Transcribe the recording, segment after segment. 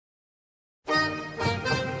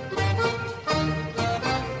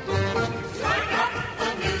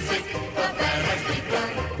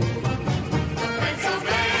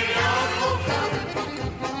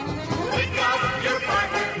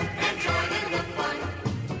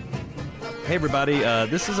Hey everybody,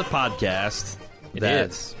 this is a podcast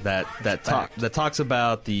that talks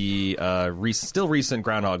about the still recent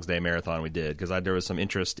Groundhog's Day marathon we did, because there was some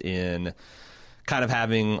interest in kind of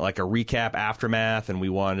having like a recap aftermath, and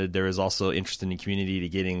there was also interest in the community to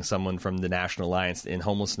getting someone from the National Alliance to End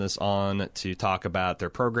Homelessness on to talk about their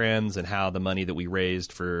programs and how the money that we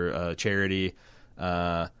raised for charity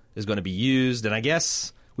is going to be used. And I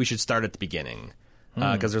guess we should start at the beginning.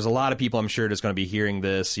 Because there's a lot of people, I'm sure, that's going to be hearing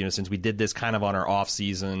this, since we did this kind of on our off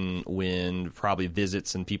season when probably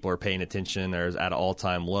visits and people are paying attention or is at an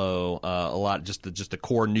all-time low. A lot, just the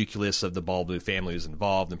core nucleus of the Bald Move family was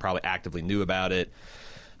involved and probably actively knew about it.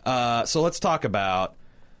 So let's talk about,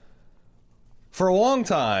 for a long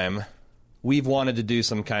time, we've wanted to do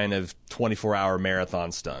some kind of 24-hour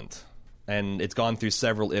marathon stunt. And it's gone through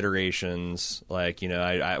several iterations. Like,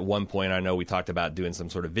 at one point, I know we talked about doing some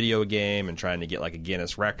sort of video game and trying to get like a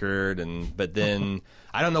Guinness record. But then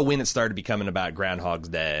I don't know when it started becoming about Groundhog's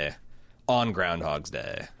Day on Groundhog's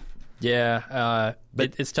Day. Yeah,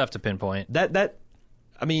 but it's tough to pinpoint. I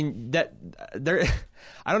don't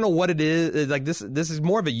know what it is. It's like this is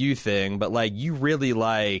more of a you thing, but like you really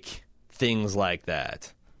like things like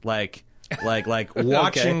that, like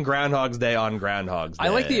watching Okay. Groundhog's Day on Groundhog's Day.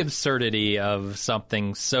 I like the absurdity of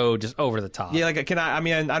something so just over the top. Yeah, like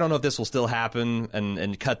I don't know if this will still happen,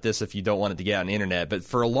 and cut this if you don't want it to get on the internet, but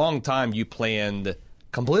for a long time you planned,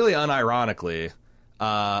 completely unironically,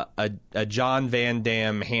 a John Van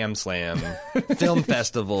Damme Ham Slam film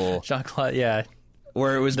festival. Jean-Claude, yeah.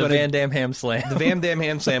 Where it was The Van Damme Ham Slam. The Van Damme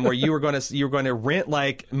Ham Slam, where you were going to rent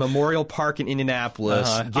like Memorial Park in Indianapolis.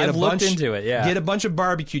 I've looked into it. Yeah, get a bunch of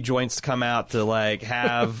barbecue joints to come out to like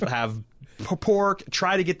have pork.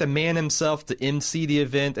 Try to get the man himself to MC the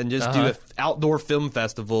event and just do an outdoor film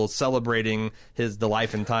festival celebrating the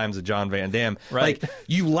life and times of John Van Damme. Right. Like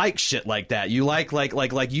you like shit like that. You like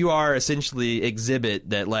you are essentially exhibit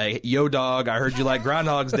that like, yo dog, I heard you like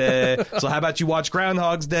Groundhog's Day, so how about you watch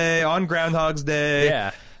Groundhog's Day on Groundhog's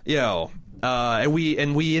Day? Yeah.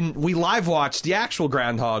 And we live watched the actual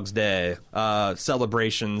Groundhog's Day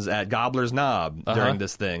celebrations at Gobbler's Knob during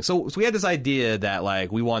this thing. So we had this idea that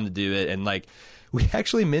like we wanted to do it, and like we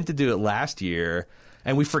actually meant to do it last year,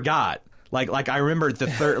 and we forgot. Like I remember the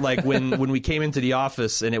third, like when we came into the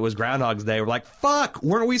office and it was Groundhog's Day, we're like, fuck,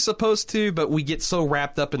 weren't we supposed to? But we get so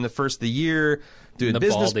wrapped up in the first of the year doing The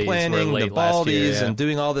business Baldies planning, were the late last year, Baldies, and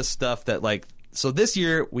doing all this stuff that like. So this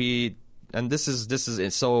year and this is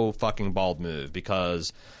it's so fucking bald move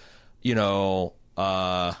because,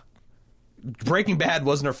 Breaking Bad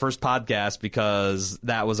wasn't our first podcast because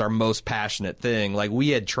that was our most passionate thing. Like we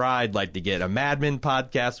had tried like to get a Mad Men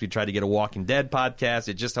podcast, we tried to get a Walking Dead podcast.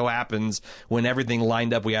 It just so happens when everything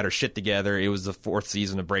lined up, we had our shit together. It was the 4th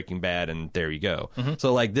season of Breaking Bad, and there you go.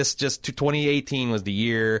 So like this, just 2018 was the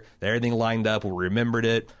year that everything lined up. We remembered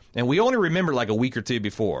it, and we only remembered like a week or two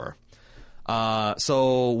before.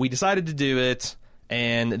 So we decided to do it,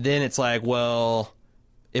 and then it's like, well,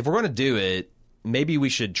 if we're going to do it, maybe we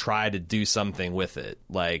should try to do something with it.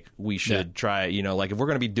 Like we should try, like if we're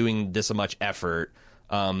going to be doing this much effort,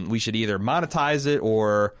 we should either monetize it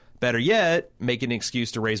or, better yet, make an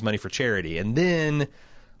excuse to raise money for charity. And then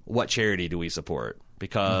what charity do we support?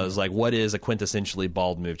 Because like, what is a quintessentially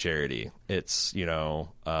Bald Move charity? It's, you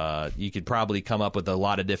could probably come up with a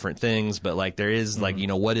lot of different things, but like there is like,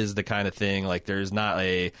 what is the kind of thing? Like there's not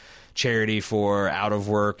a charity for out of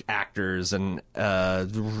work actors and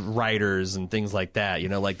writers and things like that.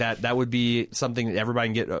 Like that would be something that everybody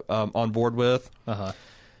can get on board with.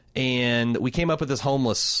 And we came up with this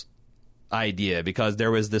homeless idea because there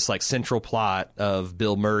was this like central plot of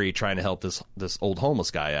Bill Murray trying to help this old homeless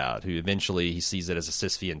guy out, who eventually he sees it as a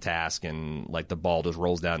Sisyphean task, and like the ball just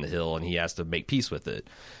rolls down the hill and he has to make peace with it.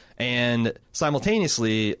 And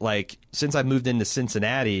simultaneously, like since I moved into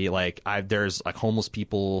Cincinnati, like there's like homeless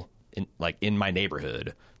people in my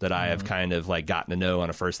neighborhood that I have kind of like gotten to know on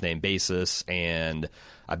a first name basis, and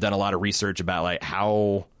I've done a lot of research about like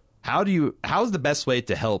how's the best way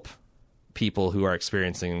to help people who are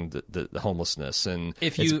experiencing the homelessness. And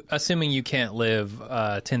if you assuming you can't live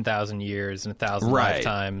 10,000 years and 1,000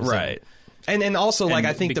 lifetimes, right? And also like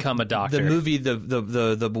I think become a doctor. The movie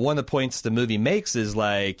the one of the points the movie makes is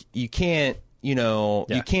like you can't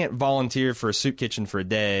you can't volunteer for a soup kitchen for a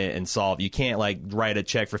day and solve. You can't like write a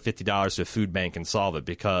check for $50 to a food bank and solve it,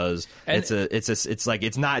 because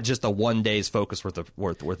it's not just a one day's focus worth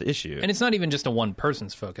of issue. And it's not even just a one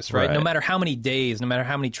person's focus, right? No matter how many days, no matter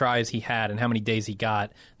how many tries he had and how many days he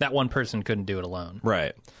got, that one person couldn't do it alone.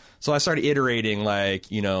 Right. So I started iterating,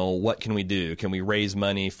 like, you know, what can we do? Can we raise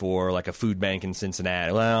money for like a food bank in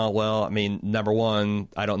Cincinnati? Well, I mean, number one,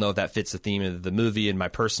 I don't know if that fits the theme of the movie and my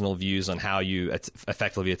personal views on how you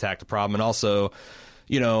effectively attack the problem. And also,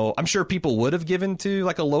 you know, I'm sure people would have given to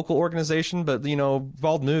like a local organization, but, you know,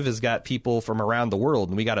 Bald Move has got people from around the world,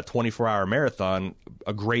 and we got a 24-hour marathon,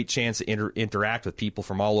 a great chance to interact with people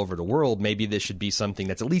from all over the world. Maybe this should be something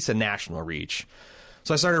that's at least a national reach.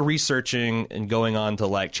 So I started researching and going on to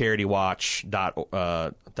like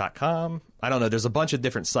CharityWatch.com. I don't know. There's a bunch of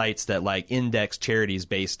different sites that like index charities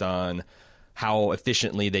based on how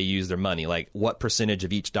efficiently they use their money, like what percentage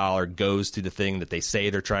of each dollar goes to the thing that they say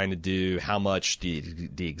they're trying to do, how much the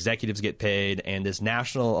executives get paid. And this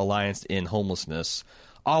National Alliance in Homelessness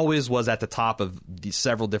always was at the top of the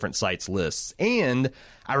several different sites lists. And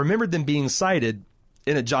I remembered them being cited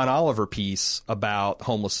in a John Oliver piece about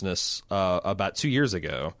homelessness about 2 years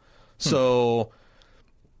ago. So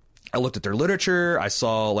I looked at their literature. I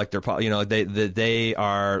saw like their, you know, they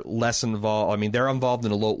are less involved. I mean, they're involved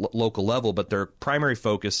in a local level, but their primary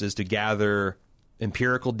focus is to gather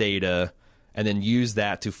empirical data and then use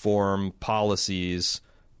that to form policies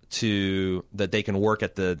that they can work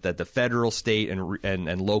at the federal, state,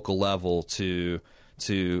 and local level to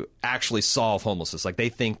actually solve homelessness. Like they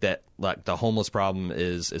think that like the homeless problem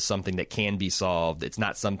is something that can be solved. It's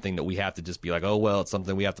not something that we have to just be like, oh well, it's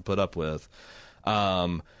something we have to put up with.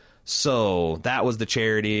 So that was the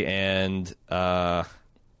charity, and then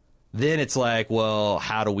it's like, well,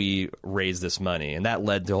 how do we raise this money? And that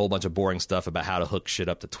led to a whole bunch of boring stuff about how to hook shit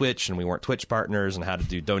up to Twitch, and we weren't Twitch partners, and how to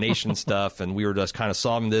do donation stuff, and we were just kind of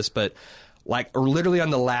solving this. But like literally on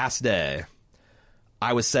the last day,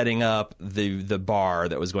 I was setting up the bar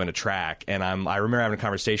that was going to track, and I remember having a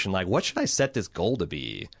conversation like, what should I set this goal to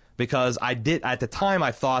be? Because I did at the time,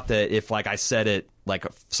 I thought that if like I set it like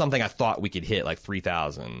something I thought we could hit like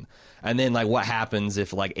 3,000, and then like what happens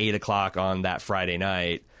if like 8 o'clock on that Friday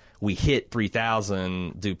night we hit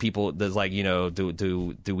 3,000? Do people, does like, you know,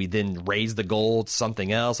 do we then raise the goal to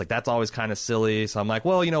something else? Like that's always kind of silly. So I'm like,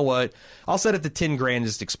 well, you know what? I'll set it to 10 grand.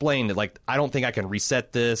 Just explain that like I don't think I can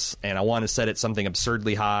reset this, and I want to set it something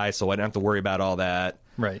absurdly high so I don't have to worry about all that.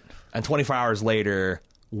 Right. And 24 hours later,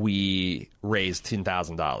 we raised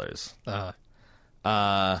 $10,000.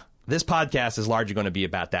 This podcast is largely going to be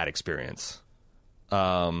about that experience.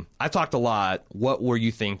 I talked a lot. What were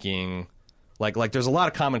you thinking? Like, there's a lot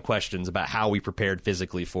of common questions about how we prepared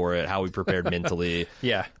physically for it, how we prepared mentally.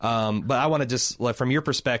 Yeah. But I want to just, like, from your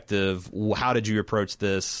perspective, how did you approach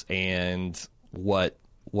this, and what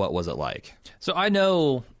was it like? So I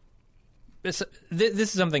know this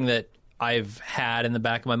is something that I've had in the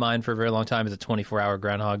back of my mind for a very long time, is a 24-hour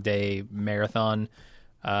Groundhog Day marathon.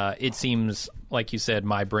 It seems, like you said,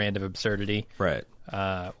 my brand of absurdity. Right.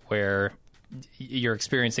 Where you're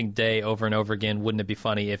experiencing day over and over again. Wouldn't it be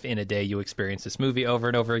funny if in a day you experience this movie over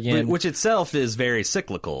and over again? Which itself is very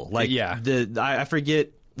cyclical. Like, yeah. I forget,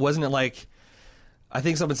 wasn't it like, I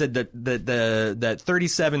think someone said that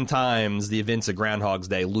 37 times the events of Groundhog's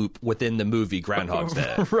Day loop within the movie Groundhog's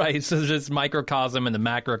Day. Right. So there's this microcosm and the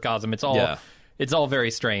macrocosm. It's all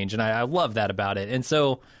very strange, and I love that about it. And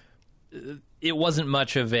so it wasn't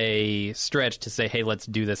much of a stretch to say, hey, let's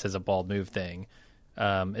do this as a Bald Move thing.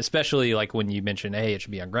 Especially like when you mentioned, hey, it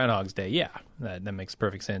should be on Groundhog's Day. Yeah, that makes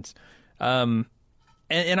perfect sense. And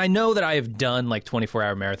I know that I have done like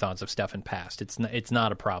 24-hour marathons of stuff in past. It's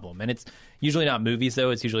not a problem, and it's usually not movies though.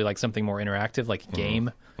 It's usually like something more interactive, like a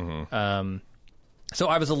game. Mm-hmm. So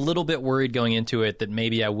I was a little bit worried going into it that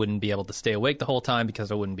maybe I wouldn't be able to stay awake the whole time because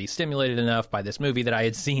I wouldn't be stimulated enough by this movie that I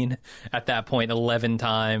had seen at that point 11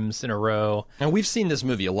 times in a row. And we've seen this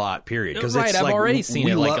movie a lot, period. Right, it's I've like, already seen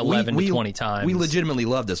it like 11 to 20 times. We legitimately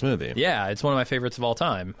love this movie. Yeah, it's one of my favorites of all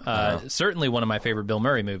time. Certainly one of my favorite Bill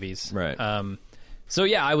Murray movies. Right. So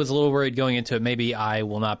yeah, I was a little worried going into it. Maybe I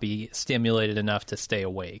will not be stimulated enough to stay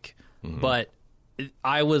awake. Mm-hmm. But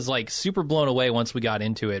I was like super blown away once we got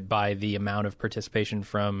into it by the amount of participation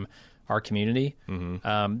from our community.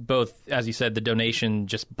 Mm-hmm. Both, as you said, the donation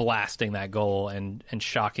just blasting that goal and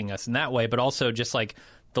shocking us in that way, but also just like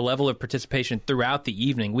the level of participation throughout the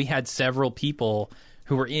evening. We had several people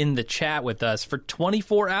who were in the chat with us for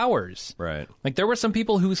 24 hours. Right. Like there were some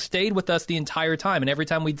people who stayed with us the entire time, and every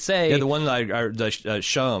time we'd say... Yeah, the one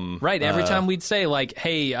Shum. Right, every time we'd say like,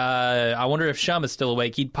 hey, I wonder if Shum is still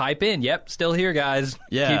awake, he'd pipe in, yep, still here, guys.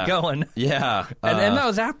 Yeah. Keep going. Yeah. And that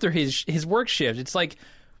was after his work shift. It's like,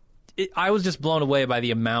 I was just blown away by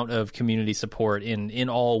the amount of community support in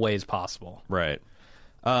all ways possible. Right.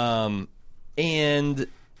 And...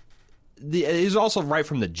 it was also right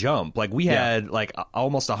from the jump. Like we had like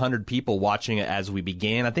almost 100 people watching it as we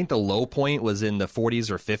began. I think the low point was in the 40s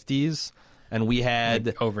or 50s. And we had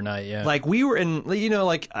like overnight, yeah. Like we were in,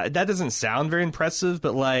 like that doesn't sound very impressive,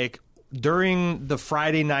 but like during the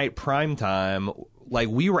Friday night prime time, like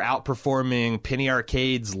we were outperforming Penny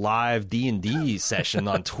Arcade's live D&D session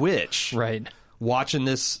on Twitch, right? Watching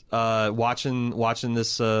this, watching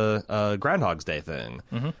this Groundhog's Day thing,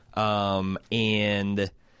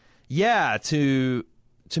 and yeah, to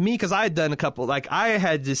me, because I had done a couple, like I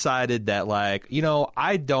had decided that like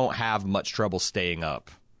I don't have much trouble staying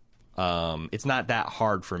up. It's not that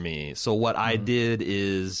hard for me. So what I did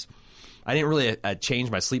is I didn't really change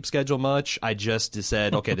my sleep schedule much. I just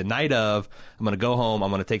said, okay, the night of, I'm going to go home. I'm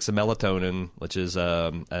going to take some melatonin, which is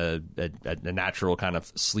a natural kind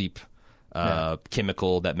of sleep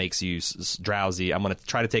chemical that makes you drowsy. I'm going to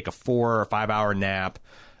try to take a 4 or 5 hour nap,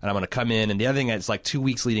 and I'm going to come in. And the other thing, it's like 2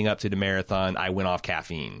 weeks leading up to the marathon, I went off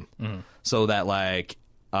caffeine so that like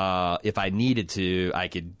if I needed to, I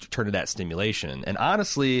could turn to that stimulation. And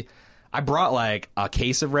honestly, I brought like a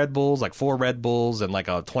case of Red Bulls, like 4 Red Bulls and like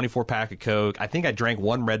a 24 pack of Coke. I think I drank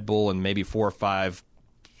 1 Red Bull and maybe 4 or 5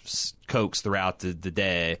 Cokes throughout the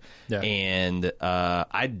day. Yeah. And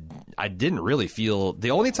I didn't really feel,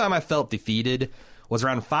 the only time I felt defeated was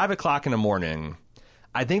around 5 o'clock in the morning.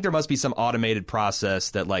 I think there must be some automated process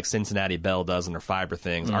that like Cincinnati Bell does in their fiber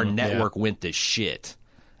things. Our network went to shit.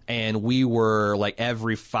 And we were like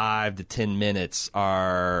every 5 to 10 minutes,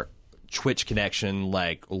 our Twitch connection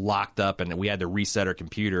like locked up, and we had to reset our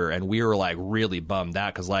computer, and we were like really bummed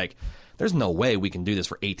out because like there's no way we can do this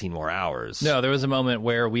for 18 more hours. No, there was a moment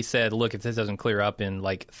where we said, look, if this doesn't clear up in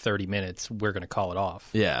like 30 minutes, we're going to call it off.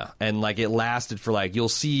 Yeah, and like it lasted for like, you'll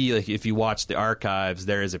see like if you watch the archives,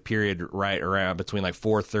 there is a period right around between like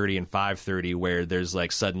 4:30 and 5:30 where there's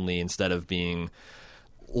like suddenly, instead of being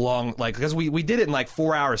long, like because we did it in like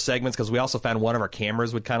 4-hour segments because we also found one of our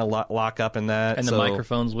cameras would kind of lock up in that, and the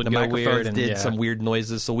microphones would go weird and did some weird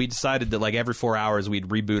noises. So we decided that like every 4 hours we'd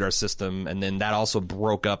reboot our system, and then that also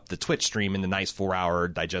broke up the Twitch stream into nice 4-hour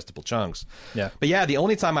digestible chunks. Yeah, but yeah, the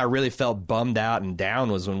only time I really felt bummed out and down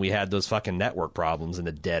was when we had those fucking network problems in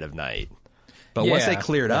the dead of night. But once they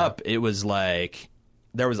cleared up, it was like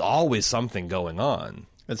there was always something going on.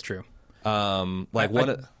 That's true.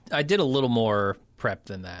 I did a little more prep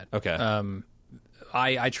than that. Okay.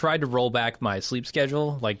 I tried to roll back my sleep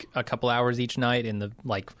schedule like a couple hours each night in the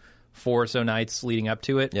like 4 or so nights leading up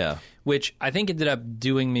to it. Yeah. Which I think ended up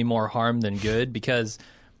doing me more harm than good because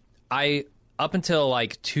up until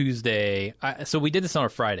like Tuesday, so we did this on a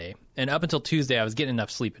Friday, and up until Tuesday I was getting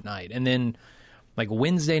enough sleep at night. And then like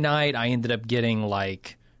Wednesday night I ended up getting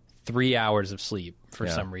like 3 hours of sleep for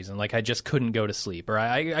some reason. Like I just couldn't go to sleep, or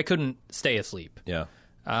I couldn't stay asleep. Yeah.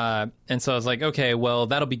 And so I was like, okay, well,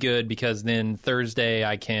 that'll be good because then Thursday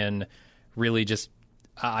I can really just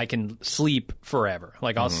I can sleep forever.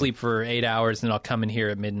 Like I'll sleep for 8 hours, and then I'll come in here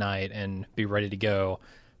at midnight and be ready to go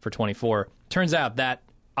for 24. Turns out that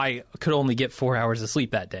I could only get 4 hours of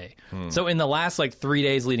sleep that day. So in the last like 3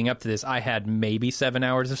 days leading up to this, I had maybe 7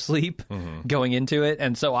 hours of sleep going into it.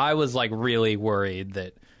 And so I was like really worried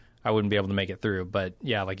that I wouldn't be able to make it through. But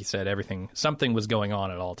yeah, like you said, something was going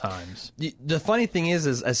on at all times. The funny thing is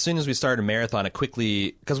as soon as we started a marathon, it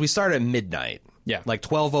quickly, because we started at midnight. Yeah. Like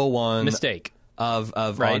 12:01. Mistake. Of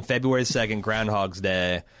right. On February 2nd, Groundhog's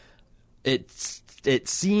Day. It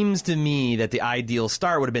seems to me that the ideal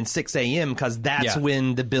start would have been 6 a.m. because that's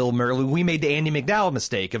when the Bill Murray, we made the Andy McDowell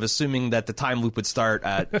mistake of assuming that the time loop would start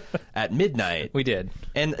at midnight. We did.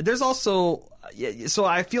 And there's also, so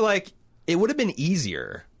I feel like it would have been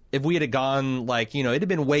easier if we had gone like, it'd have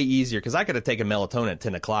been way easier because I could have taken melatonin at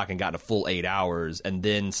 10 o'clock and gotten a full 8 hours, and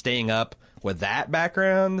then staying up with that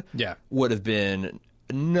background would have been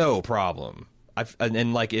no problem.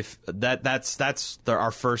 And like if that's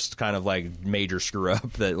our first kind of like major screw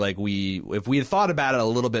up that like if we had thought about it a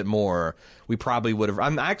little bit more, we probably would have.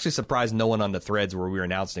 I'm actually surprised no one on the threads where we were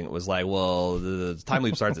announcing it was like, well, the time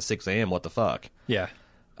loop starts at 6 a.m. What the fuck? Yeah.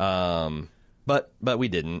 But we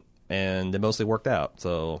didn't, and it mostly worked out.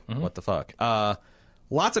 So what the fuck?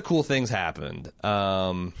 Lots of cool things happened.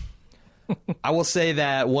 I will say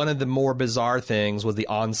that one of the more bizarre things was the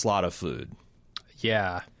onslaught of food.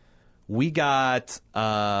 Yeah. We got,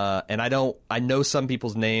 and I know some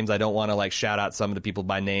people's names. I don't want to like shout out some of the people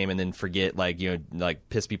by name and then forget, like, like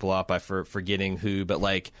piss people off by forgetting who. But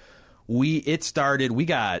like, we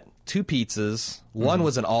got 2 pizzas. One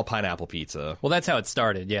was an all pineapple pizza. Well, that's how it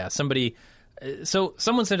started. Yeah, somebody. So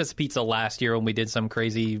someone sent us pizza last year when we did some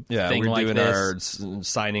crazy thing we're like doing this. our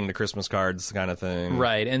signing the Christmas cards kind of thing.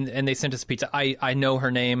 Right, and they sent us pizza. I know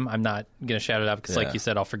her name. I'm not going to shout it out because, like you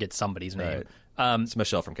said, I'll forget somebody's name. Right. It's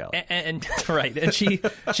Michelle from Cali. And right, and she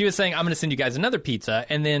was saying, I'm going to send you guys another pizza,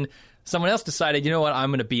 and then someone else decided, you know what, I'm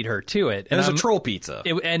going to beat her to it. And it was a troll pizza.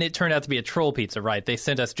 And it turned out to be a troll pizza, right? They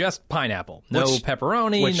sent us just pineapple. No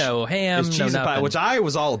pepperoni, no ham, no nothing. Which I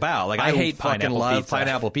was all about. Like, I hate fucking love pizza.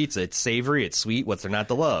 pineapple pizza. It's savory, it's sweet. What's there not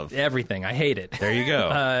to love? Everything. I hate it. There you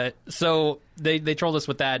go. So they trolled us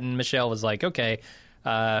with that, and Michelle was like, okay,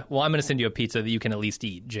 well, I'm going to send you a pizza that you can at least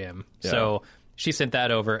eat, Jim. Yeah. So she sent that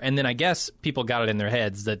over, and then I guess people got it in their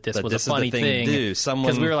heads that this was a funny thing.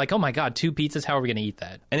 Because we were like, oh my God, 2 pizzas? How are we going to eat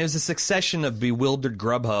that? And it was a succession of bewildered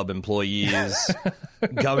Grubhub employees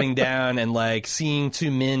going down and, like, seeing 2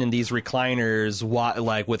 men in these recliners,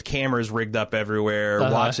 like, with cameras rigged up everywhere,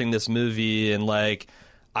 watching this movie, and, like,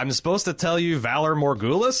 I'm supposed to tell you Valor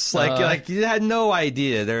Morgulis? Like you had no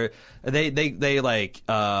idea.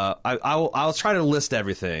 I'll try to list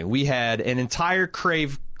everything. We had an entire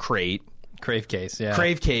Crave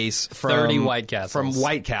case from 30 White Castles. From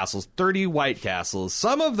White Castles, 30 White Castles.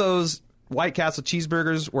 Some of those White Castle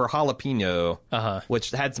cheeseburgers were jalapeno,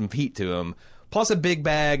 which had some heat to them. Plus a big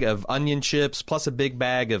bag of onion chips, plus a big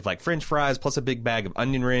bag of, like, French fries, plus a big bag of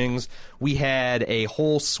onion rings. We had a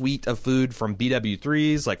whole suite of food from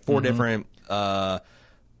BW3s, like 4 different,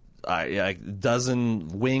 like dozen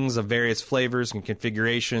wings of various flavors and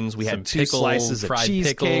configurations. We had 2 slices of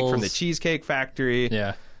cheesecake from the Cheesecake Factory.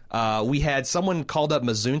 Yeah. We had someone called up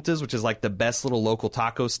Mazunta's, which is like the best little local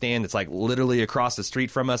taco stand. It's like literally across the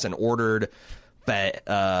street from us, and ordered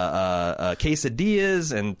quesadillas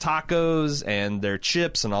and tacos and their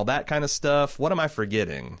chips and all that kind of stuff. What am I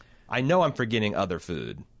forgetting? I know I'm forgetting other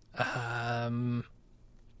food.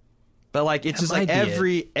 But, like, it's just like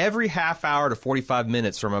every half hour to 45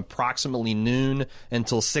 minutes from approximately noon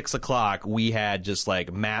until 6 o'clock, we had just like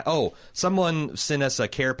someone sent us a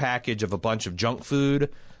care package of a bunch of junk food,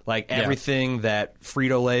 like everything that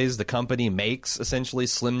Frito-Lay's, the company, makes, essentially,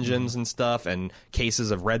 Slim Jims and stuff, and cases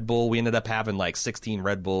of Red Bull. We ended up having like 16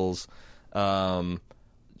 Red Bulls. And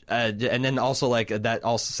then also, like, that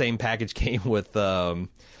also same package came with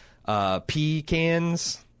pea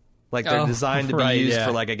cans. Like, they're designed to be used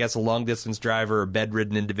for, like, I guess, a long-distance driver or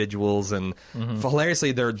bedridden individuals, and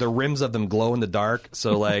hilariously, the rims of them glow in the dark.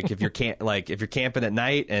 So, like, if you're camping at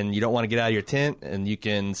night and you don't want to get out of your tent, and you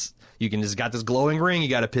can just got this glowing ring you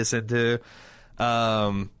got to piss into,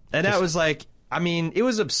 and that was like, I mean, it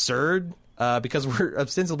was absurd because we're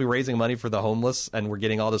ostensibly raising money for the homeless, and we're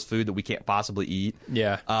getting all this food that we can't possibly eat.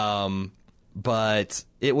 Yeah. But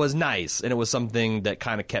it was nice, and it was something that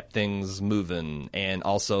kind of kept things moving, and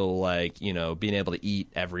also, like, you know, being able to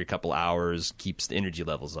eat every couple hours keeps the energy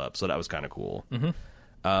levels up, so that was kind of cool.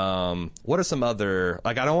 What are some other,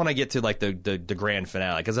 like, I don't want to get to, like, the grand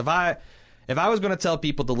finale, because if I was going to tell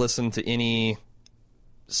people to listen to any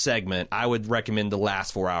segment, I would recommend the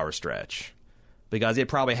last 4-hour stretch, because it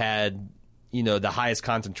probably had, you know, the highest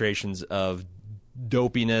concentrations of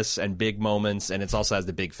dopiness and big moments, and it also has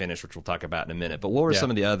the big finish, which we'll talk about in a minute. But what were some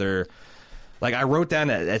of the other, like, I wrote down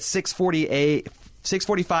at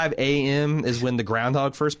 6:45 a.m. is when the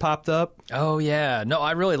groundhog first popped up. Oh, yeah. No,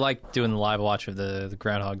 I really liked doing the live watch of the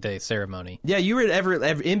Groundhog Day ceremony. Yeah, you were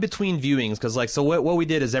every in between viewings, because, like, so what we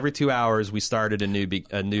did is every 2 hours we started a new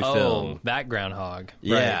film. Oh, that groundhog.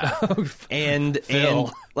 Yeah. Right. and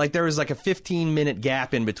like, there was like a 15-minute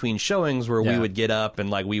gap in between showings where we would get up and,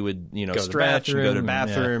 like, we would, you know, stretch and go to the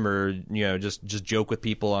bathroom or, you know, just joke with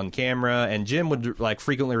people on camera. And Jim would, like,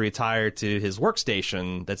 frequently retire to his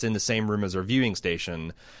workstation that's in the same room as our viewing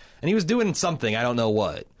station, and he was doing something, I don't know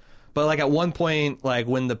what. But, like, at one point, like,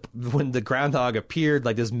 when the groundhog appeared,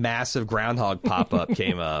 like, this massive groundhog pop-up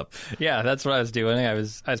came up. Yeah, that's what I was doing. I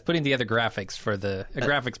was putting together graphics for a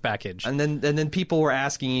graphics package. And then people were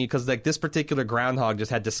asking you, because, like, this particular groundhog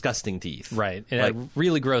just had disgusting teeth. Right. It had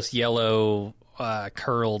really gross yellow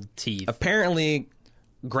curled teeth. Apparently,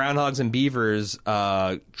 groundhogs and beavers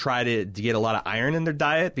try to get a lot of iron in their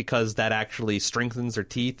diet, because that actually strengthens their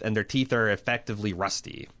teeth, and their teeth are effectively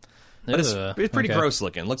rusty. But it's pretty gross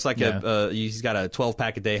looking. Looks like he's got a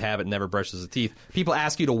 12-pack-a-day habit, never brushes his teeth. People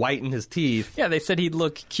ask you to whiten his teeth. Yeah, they said he'd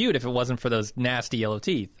look cute if it wasn't for those nasty yellow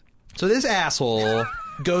teeth. So this asshole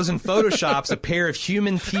goes and photoshops a pair of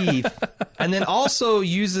human teeth, and then also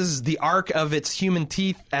uses the arc of its human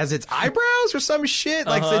teeth as its eyebrows or some shit.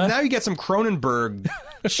 Like, so now you get some Cronenberg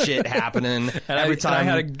shit happening every time. I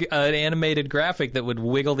had an animated graphic that would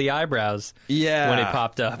wiggle the eyebrows when it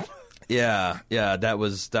popped up. Yeah, that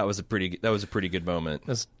was a pretty good moment.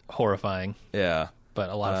 That's horrifying. Yeah. but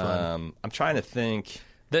a lot of fun. I'm trying to think.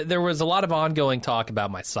 There was a lot of ongoing talk about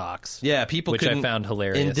my socks. Yeah, people which I found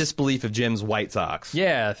hilarious. In disbelief of Jim's white socks.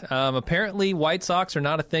 Yeah, apparently white socks are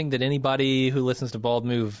not a thing that anybody who listens to Bald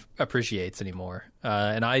Move appreciates anymore.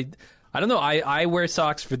 And I don't know. I wear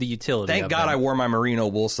socks for the utility. Thank God I wore my merino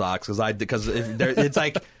wool socks because it's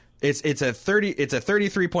like it's a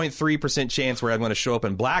 33.3% chance where I'm going to show up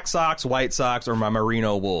in black socks, white socks, or my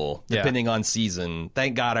merino wool, depending on season.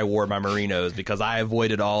 Thank God I wore my merinos because I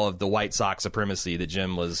avoided all of the white sock supremacy that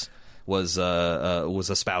Jim was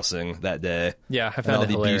espousing that day. Yeah, I found and all it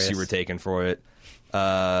the hilarious. abuse you were taking for it.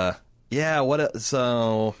 So what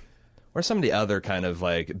are some of the other kind of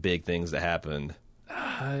like big things that happened?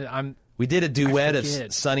 We did a duet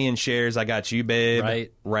of Sonny and Cher's "I Got You,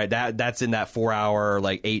 Babe." Right. That's in that 4 hour,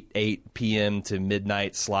 like 8 p.m. to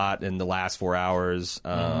midnight slot in the last 4 hours.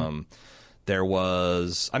 There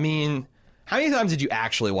was, I mean, how many times did you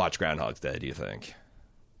actually watch Groundhog's Day, do you think?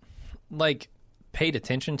 Like, paid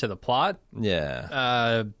attention to the plot?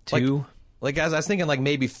 Yeah. 2. Like, guys, I was thinking like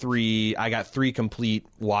maybe 3. I got 3 complete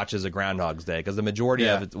watches of Groundhog's Day because the majority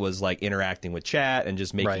of it was like interacting with chat and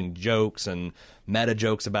just making jokes and meta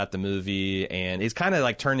jokes about the movie, and it's kind of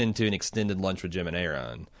like turned into an extended lunch with Jim and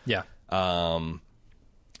Aaron. Yeah.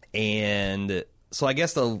 And so I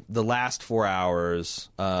guess the last 4 hours,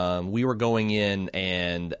 we were going in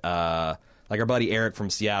and like our buddy Eric from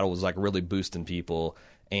Seattle was like really boosting people.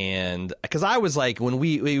 And because I was like, when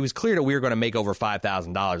it was clear that we were going to make over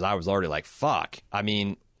 $5,000, I was already like, fuck. I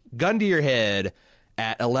mean, gun to your head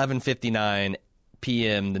at 11:59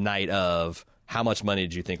 p.m. the night of, how much money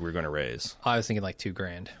did you think we were going to raise? I was thinking like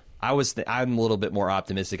 $2,000. I'm a little bit more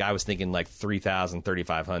optimistic. I was thinking like 3,000,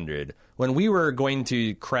 3,500. When we were going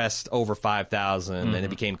to crest over 5,000 and it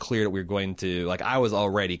became clear that we were going to, like, I was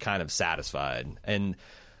already kind of satisfied. And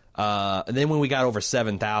then when we got over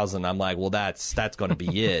 7,000, I'm like, well, that's going to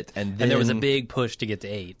be it. And then there was a big push to get to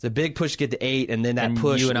 8. The big push to get to 8, and then that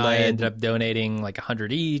push you and I ended up donating like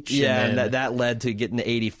 100 each. Yeah, and that led to getting to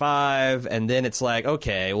 85, and then it's like,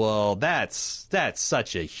 okay, well, that's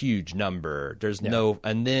such a huge number. There's no,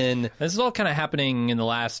 and then this is all kind of happening in the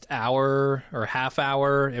last hour or half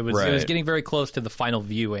hour. It was getting very close to the final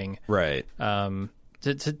viewing. Right.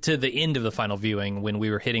 To the end of the final viewing when we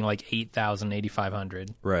were hitting like 8,000,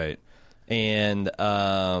 8,500. Right. And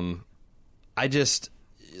I just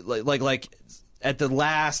like at the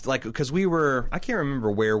last, like, because we were, I can't remember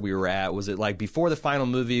where we were at. Was it like before the final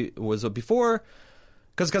movie? Was it before?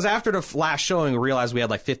 Because after the last showing, we realized we had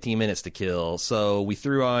like 15 minutes to kill. So we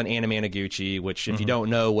threw on Anamanaguchi, which, if you don't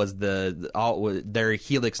know, was their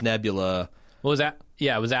Helix Nebula. What was that?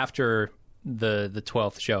 Yeah, it was after the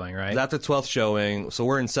 12th showing, right? That's the 12th showing, so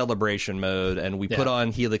we're in celebration mode, and we put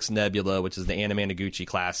on Helix Nebula, which is the Anamanaguchi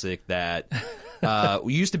classic that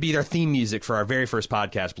used to be our theme music for our very first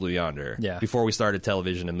podcast, Blue Yonder, before we started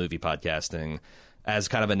television and movie podcasting, as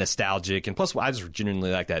kind of a nostalgic, and plus I just genuinely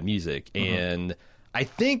like that music. And I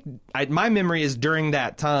think my memory is during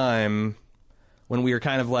that time when we were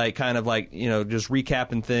kind of like just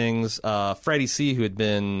recapping things. Freddie C, who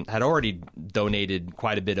had already donated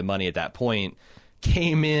quite a bit of money at that point,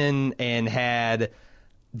 came in and had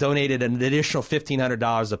donated an additional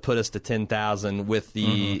 $1,500 to put us to 10,000 with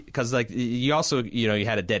the, because like you also you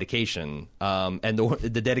had a dedication, and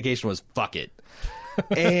the dedication was fuck it.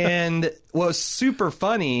 And what was super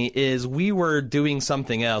funny is we were doing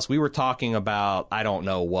something else. We were talking about I don't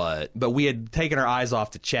know what, but we had taken our eyes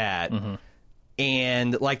off the chat.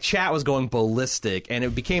 And like chat was going ballistic, and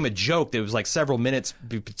it became a joke. There was like several minutes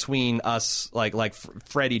between us, like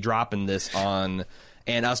Freddie dropping this on,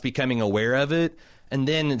 and us becoming aware of it. And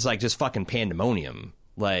then it's like just fucking pandemonium.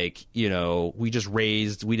 Like, we just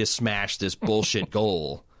smashed this bullshit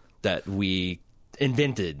goal that we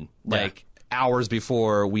invented like hours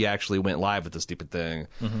before we actually went live with the stupid thing.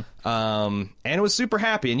 And it was super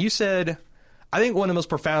happy. And you said, I think one of the most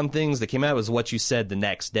profound things that came out was what you said the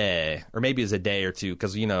next day, or maybe it was a day or two,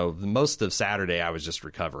 because, most of Saturday I was just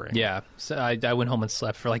recovering. Yeah, so I went home and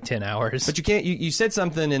slept for like 10 hours. But you said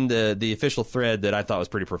something in the official thread that I thought was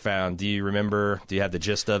pretty profound. Do you remember? Do you have the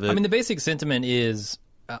gist of it? I mean, the basic sentiment is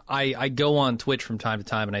I go on Twitch from time to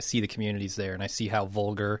time, and I see the communities there, and I see how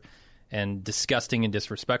vulgar and disgusting and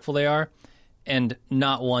disrespectful they are. And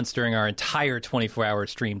not once during our entire 24-hour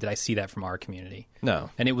stream did I see that from our community.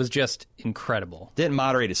 No. And it was just incredible. Didn't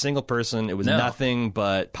moderate a single person. It was nothing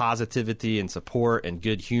but positivity and support and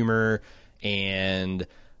good humor and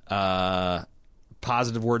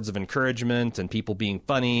positive words of encouragement and people being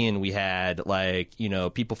funny, and we had like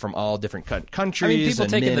people from all different countries. I mean, people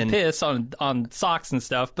and taking the piss on socks and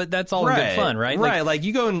stuff, but that's all in good fun, right? Right. Like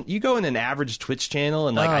you go in an average Twitch channel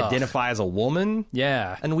and like identify as a woman.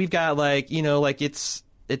 Yeah. And we've got like it's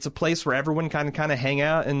a place where everyone kind of hang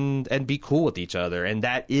out and be cool with each other, and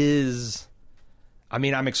that is. I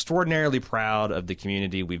mean, I'm extraordinarily proud of the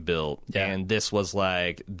community we've built, and this was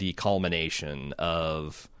like the culmination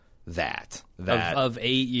of that of 8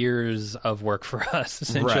 years of work for us,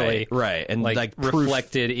 essentially. Right. And like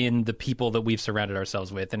reflected in the people that we've surrounded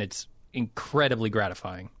ourselves with, and it's incredibly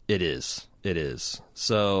gratifying. It is.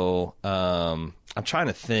 So I'm trying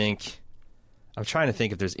to think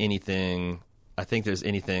if there's anything. I think there's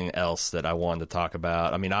anything else that I wanted to talk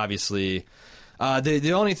about. I mean, obviously.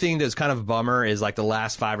 The only thing that's kind of a bummer is like the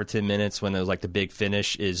last 5 or 10 minutes when it was like the big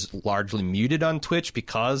finish is largely muted on Twitch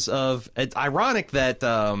because of. It's ironic that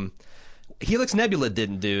Helix Nebula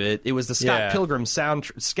didn't do it. It was the Scott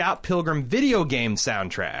Pilgrim video game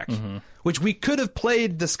soundtrack, which we could have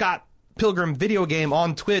played the Scott Pilgrim video game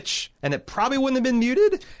on Twitch, and it probably wouldn't have been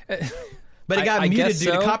muted. But it got muted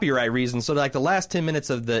due to copyright reasons. So like the last 10 minutes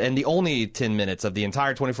and the only 10 minutes of the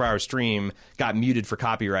entire 24-hour stream got muted for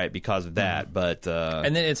copyright because of that. But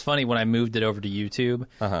and then it's funny when I moved it over to YouTube,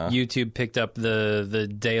 YouTube picked up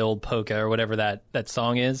the day old polka or whatever that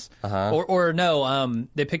song is, or no,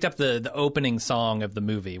 they picked up the opening song of the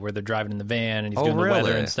movie where they're driving in the van and he's doing the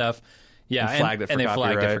weather and stuff. Yeah, and they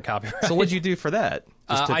flagged it for copyright. So what'd you do for that?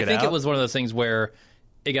 I think it was one of those things where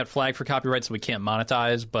it got flagged for copyright, so we can't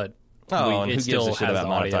monetize, but. And who gives a shit about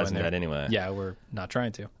monetizing that anyway? Yeah, we're not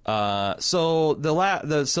trying to. So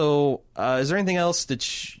is there anything else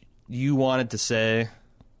that you wanted to say?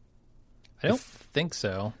 I don't think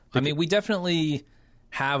so. I mean, we definitely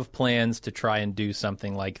have plans to try and do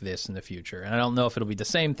something like this in the future, and I don't know if it'll be the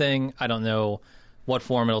same thing. I don't know what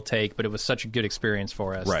form it'll take, but it was such a good experience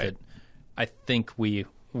for us that I think we're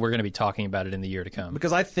going to be talking about it in the year to come.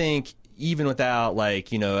 Because I think even without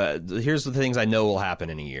here's the things I know will happen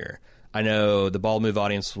in a year. I know the Bald Move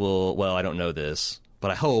audience well, I don't know this,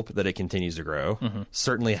 but I hope that it continues to grow.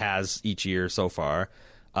 Certainly has each year so far.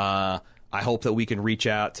 I hope that we can reach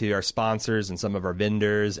out to our sponsors and some of our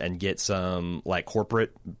vendors and get some like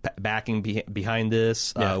corporate backing behind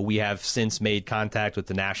this. Yeah. We have since made contact with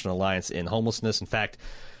the National Alliance in Homelessness. In fact,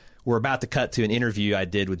 we're about to cut to an interview I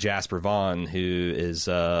did with Jasper Vaughn, who is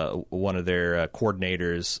one of their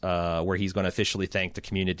coordinators, where he's going to officially thank the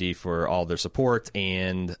community for all their support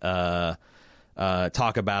and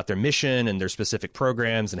talk about their mission and their specific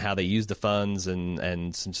programs and how they use the funds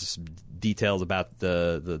and some details about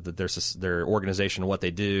their organization and what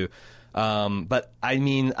they do. But I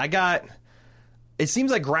mean, it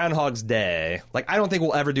seems like Groundhog's Day. Like, I don't think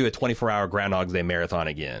we'll ever do a 24-hour Groundhog's Day marathon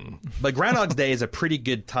again. But Groundhog's Day is a pretty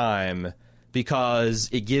good time because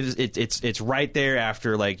it's right there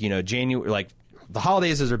after January. Like the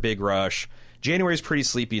holidays is a big rush. January's pretty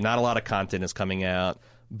sleepy. Not a lot of content is coming out,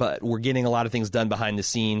 but we're getting a lot of things done behind the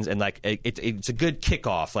scenes, and like it's a good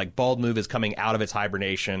kickoff. Like Bald Move is coming out of its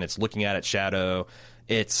hibernation. It's looking at its shadow.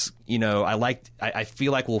 It's I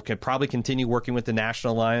feel like we'll probably continue working with the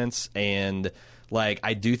National Alliance, and like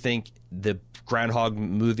I do think the Groundhog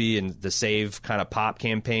movie and the Save kind of pop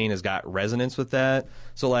campaign has got resonance with that.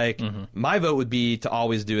 So like my vote would be to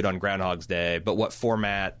always do it on Groundhog's Day, but what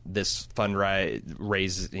format this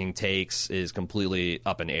fundraising takes is completely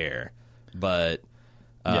up in air. But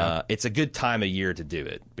it's a good time of year to do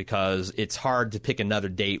it because it's hard to pick another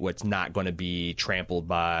date where it's not going to be trampled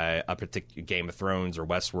by a particular Game of Thrones or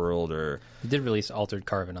Westworld or. They did release Altered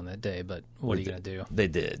Carbon on that day, but what are you going to do? They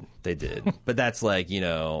did. But that's like, in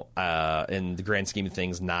the grand scheme of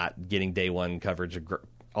things, not getting day one coverage of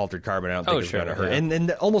Altered Carbon, I don't think is going to hurt. Yeah.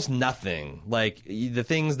 And almost nothing. Like, the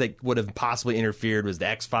things that would have possibly interfered was the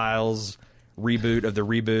X-Files reboot of the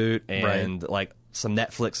reboot and, like, some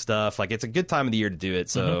Netflix stuff. Like, it's a good time of the year to do it.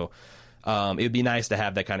 So it would be nice to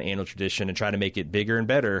have that kind of annual tradition and try to make it bigger and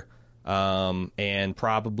better. And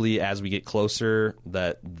probably as we get closer,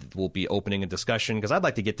 that we'll be opening a discussion because I'd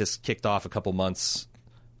like to get this kicked off a couple months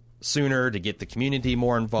sooner to get the community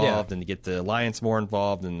more involved and to get the Alliance more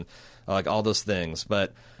involved and like all those things.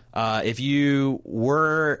 But if you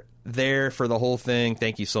were there for the whole thing,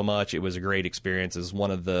 thank you so much. It was a great experience. It was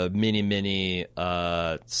one of the many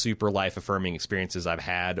super life-affirming experiences I've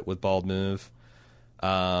had with Bald Move.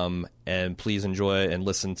 And please enjoy and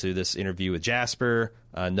listen to this interview with Jasper.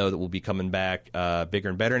 Know that we'll be coming back bigger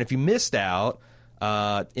and better. And if you missed out,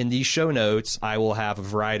 in these show notes, I will have a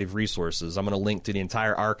variety of resources. I'm going to link to the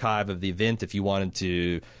entire archive of the event if you wanted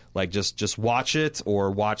to like just watch it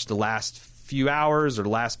or watch the last few hours or the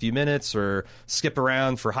last few minutes, or skip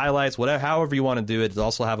around for highlights, whatever, however you want to do it. It'll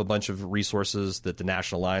also have a bunch of resources that the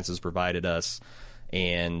National Alliance has provided us.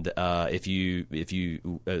 And if you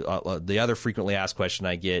the other frequently asked question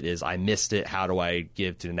I get is, I missed it, how do I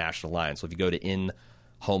give to the National Alliance? So if you go to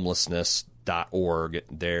endhomelessness.org,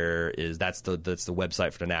 that's the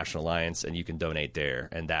website for the National Alliance, and you can donate there,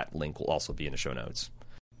 and that link will also be in the show notes.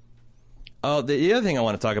 Oh, the other thing I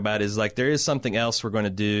want to talk about is, like, there is something else we're going to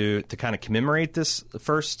do to kind of commemorate this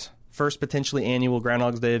first potentially annual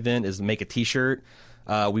Groundhog's Day event, is make a T-shirt.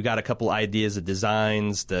 We've got a couple ideas of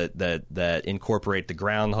designs that incorporate the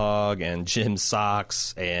groundhog and Jim's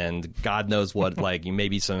socks and God knows what, like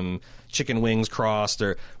maybe some chicken wings crossed,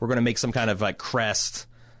 or we're going to make some kind of like crest.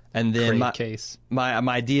 And then my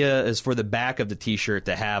idea is for the back of the T-shirt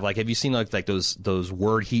to have, like, have you seen like those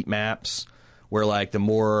word heat maps where, like, the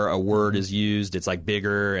more a word is used, it's like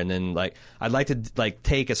bigger, and then, like, I'd like to like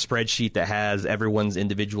take a spreadsheet that has everyone's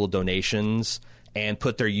individual donations and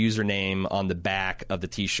put their username on the back of the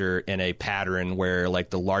T-shirt in a pattern where,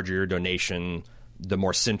 like, the larger your donation, the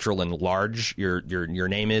more central and large your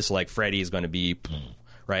name is. So, like, Freddie is going to be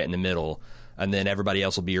right in the middle, and then everybody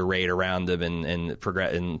else will be arrayed around them and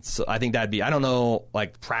progress. And so I think that'd be, I don't know,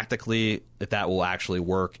 like, practically if that will actually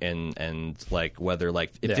work, and like whether,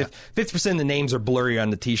 like, if 50% of the names are blurry on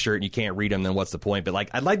the T-shirt and you can't read them, then what's the point? But, like,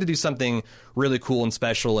 I'd like to do something really cool and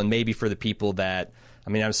special, and maybe for the people that, I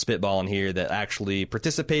mean, I'm spitballing here, that actually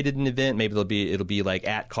participated in the event, maybe it'll be like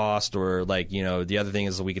at cost, or, like, you know, the other thing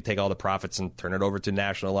is that we could take all the profits and turn it over to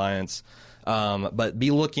National Alliance. But be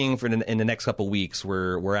looking for in the next couple of weeks,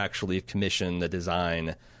 we're actually commissioned the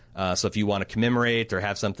design. So if you want to commemorate or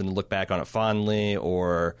have something to look back on it fondly,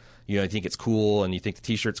 or, you know, you think it's cool and you think the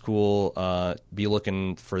T-shirt's cool, be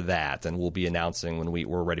looking for that, and we'll be announcing when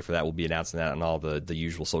we're ready for that. We'll be announcing that on all the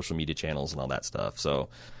usual social media channels and all that stuff. So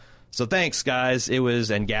thanks, guys.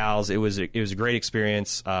 And gals. It was a great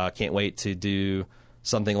experience. Can't wait to do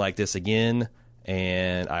something like this again,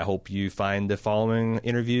 and I hope you find the following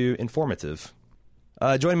interview informative.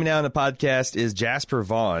 Joining me now on the podcast is Jasper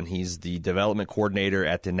Vaughn. He's the development coordinator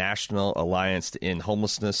at the National Alliance to End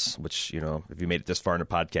Homelessness, which, you know, if you made it this far in the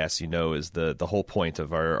podcast, you know is the whole point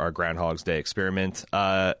of our Groundhog's Day experiment.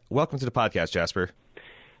 Welcome to the podcast, Jasper.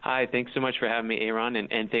 Hi, thanks so much for having me, Aaron,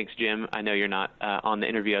 and thanks, Jim. I know you're not on the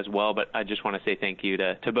interview as well, but I just want to say thank you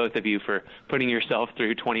to both of you for putting yourself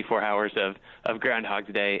through 24 hours of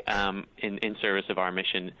Groundhog's Day in service of our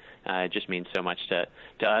mission. It just means so much to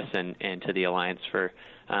us and to the Alliance for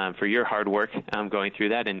your hard work going through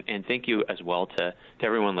that, and thank you as well to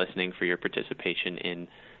everyone listening for your participation in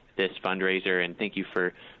this fundraiser, and thank you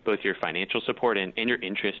for both your financial support and your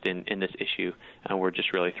interest in this issue. We're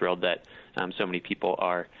just really thrilled that so many people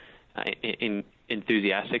are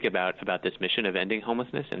enthusiastic about this mission of ending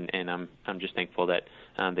homelessness, and I'm just thankful that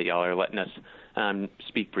y'all are letting us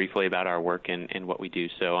speak briefly about our work and what we do.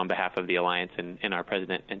 So on behalf of the Alliance and our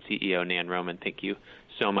president and CEO, Nan Roman, thank you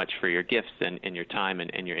so much for your gifts and your time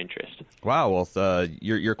and your interest. Wow, well,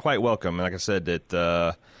 you're quite welcome. And like I said,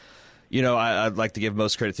 that you know, I'd like to give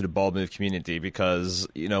most credit to the Bald Move community, because,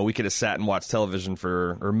 you know, we could have sat and watched television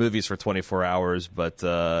or movies for 24 hours, but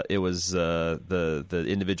it was the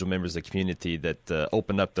individual members of the community that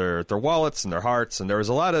opened up their wallets and their hearts, and there was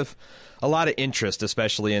a lot of interest,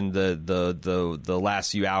 especially in the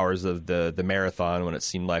last few hours of the marathon, when it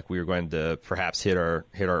seemed like we were going to perhaps hit our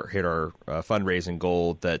fundraising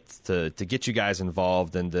goal, that to get you guys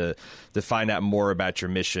involved and to find out more about your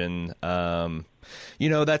mission. You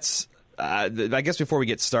know, that's. I guess before we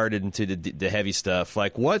get started into the heavy stuff,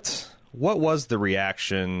 like what was the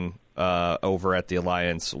reaction over at the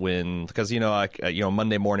Alliance when, because, you know,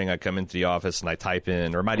 Monday morning I come into the office and I type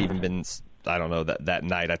in, or it might even been, I don't know, that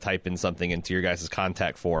night I type in something into your guys'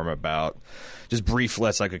 contact form about just brief,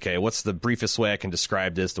 let's like, okay, what's the briefest way I can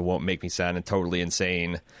describe this that won't make me sound totally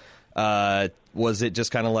insane? Was it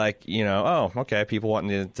just kind of like, you know, oh, okay, people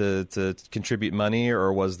wanting to contribute money,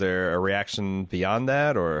 or was there a reaction beyond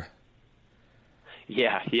that, or?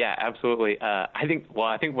 Yeah, absolutely. I think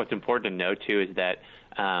what's important to note too is that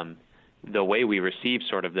the way we receive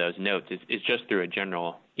sort of those notes is just through a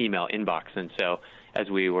general email inbox. And so as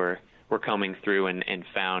we were combing through and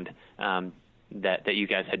found that you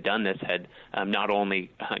guys had done this, had not only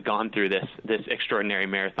gone through this extraordinary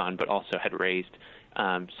marathon, but also had raised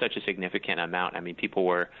such a significant amount. I mean, people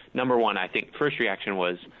were, number one, I think first reaction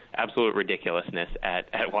was absolute ridiculousness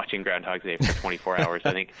at watching Groundhog's Day for 24 hours.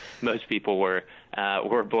 I think most people were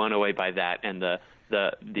blown away by that and the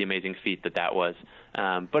amazing feat that was.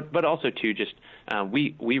 But also too, just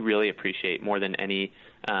we really appreciate more than any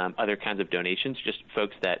other kinds of donations, just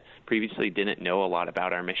folks that previously didn't know a lot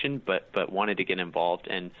about our mission, but wanted to get involved,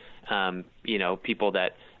 and people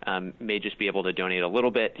that may just be able to donate a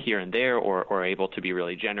little bit here and there, or able to be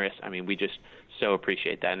really generous. I mean, we just so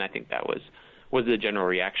appreciate that, and I think that was the general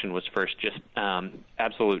reaction, was first just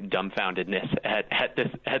absolute dumbfoundedness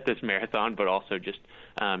at this marathon, but also just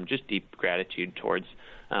deep gratitude towards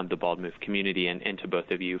the Bald Move community, and to both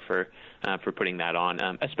of you for putting that on,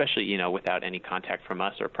 especially without any contact from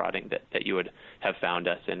us or prodding that you would have found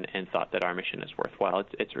us and thought that our mission is worthwhile.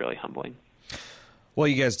 It's really humbling. Well,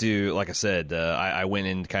 you guys do, like I said, I went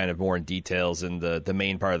in kind of more in details in the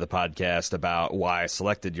main part of the podcast about why I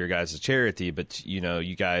selected your guys' charity, but,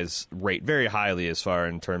 you guys rate very highly as far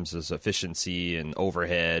in terms of efficiency and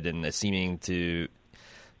overhead, and seeming to,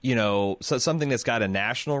 so something that's got a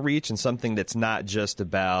national reach, and something that's not just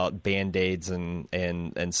about Band-Aids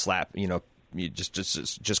and slap,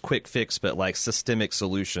 just quick fix, but like systemic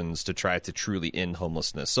solutions to try to truly end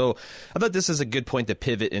homelessness. So I thought this is a good point to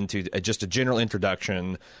pivot into just a general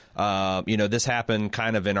introduction. This happened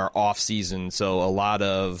kind of in our off season. So a lot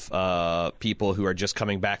of people who are just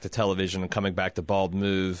coming back to television and coming back to Bald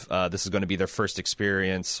Move, this is going to be their first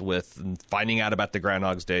experience with finding out about the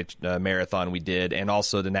Groundhog's Day marathon we did, and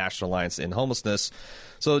also the National Alliance to End Homelessness.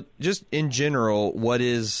 So just in general, what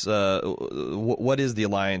is the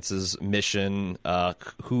Alliance's mission?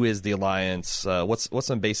 Who is the Alliance? What's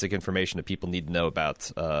some basic information that people need to know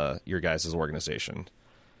about your guys' organization?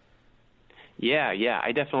 Yeah,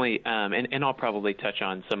 I definitely, and I'll probably touch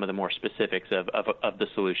on some of the more specifics of the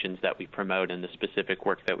solutions that we promote and the specific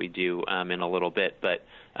work that we do in a little bit. But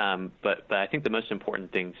I think the most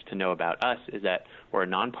important things to know about us is that we're a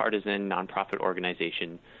nonpartisan, nonprofit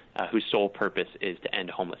organization whose sole purpose is to end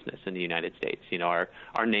homelessness in the United States.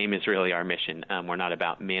 Our name is really our mission. We're not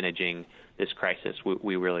about managing this crisis.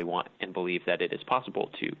 We really want and believe that it is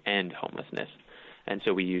possible to end homelessness. And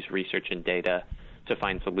so we use research and data to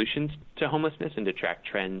find solutions to homelessness and to track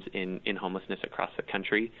trends in homelessness across the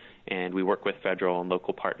country. And we work with federal and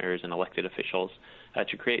local partners and elected officials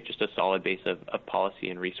to create just a solid base of policy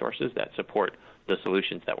and resources that support the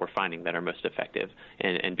solutions that we're finding that are most effective,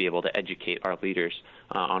 and be able to educate our leaders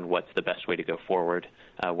on what's the best way to go forward,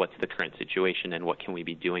 what's the current situation, and what can we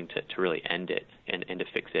be doing to really end it and to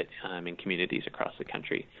fix it in communities across the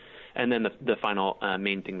country. And then the final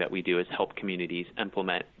main thing that we do is help communities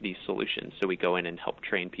implement these solutions. So we go in and help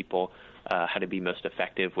train people how to be most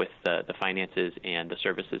effective with the finances and the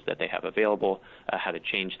services that they have available, how to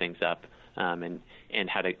change things up, and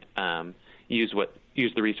how to use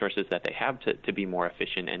the resources that they have to be more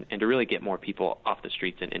efficient, and to really get more people off the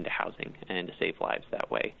streets and into housing, and to save lives that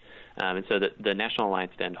way. And so the National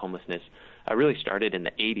Alliance to End Homelessness really started in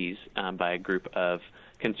the 80s by a group of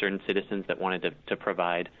concerned citizens that wanted to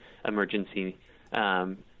provide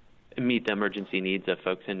meet the emergency needs of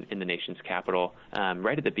folks in the nation's capital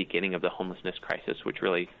right at the beginning of the homelessness crisis, which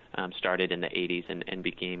really started in the 80s and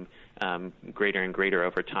became greater and greater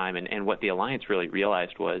over time. And what the Alliance really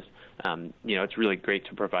realized was, it's really great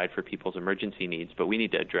to provide for people's emergency needs, but we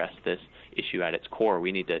need to address this issue at its core.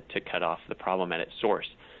 We need to cut off the problem at its source.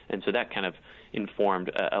 And so that kind of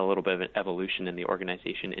informed a little bit of an evolution in the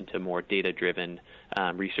organization into more data-driven,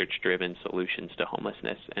 research-driven solutions to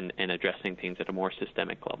homelessness, and addressing things at a more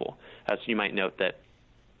systemic level. So you might note that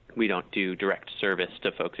we don't do direct service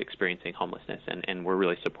to folks experiencing homelessness, and we're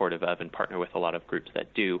really supportive of and partner with a lot of groups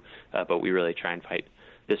that do, but we really try and fight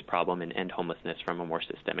this problem and end homelessness from a more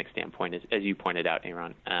systemic standpoint, as you pointed out,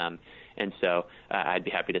 Aaron. And so I'd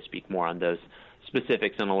be happy to speak more on those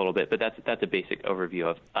specifics in a little bit, but that's a basic overview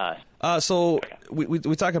of us. So we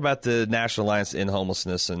talk about the National Alliance to End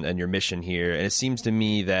Homelessness and your mission here, and it seems to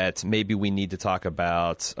me that maybe we need to talk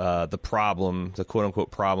about the problem, the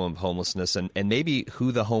quote-unquote problem of homelessness, and maybe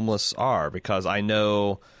who the homeless are, because I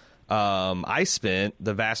know I spent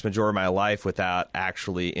the vast majority of my life without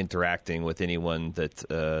actually interacting with anyone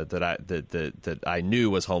that I knew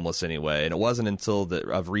was homeless anyway, and it wasn't until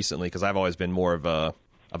recently, because I've always been more of a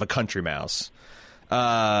country mouse.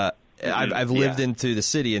 I've lived into the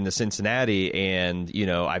city, into Cincinnati, and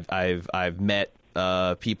I've met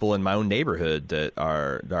people in my own neighborhood that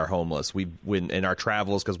are homeless. We've in our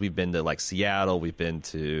travels, because we've been to like Seattle, we've been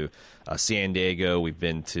to San Diego, we've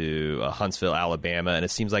been to Huntsville, Alabama, and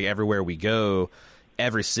it seems like everywhere we go,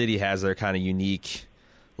 every city has their kind of unique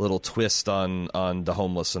little twist on the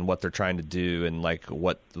homeless and what they're trying to do, and like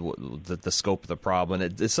what the scope of the problem.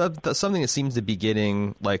 It's something that seems to be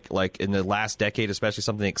getting like in the last decade, especially,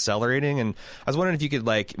 something accelerating. And I was wondering if you could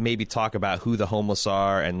like maybe talk about who the homeless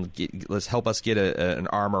are, and let's help us get an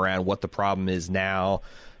arm around what the problem is now,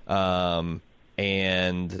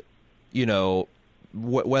 and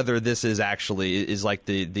whether this is actually is like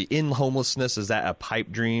the in homelessness, is that a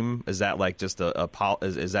pipe dream? Is that like just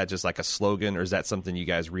is that just like a slogan, or is that something you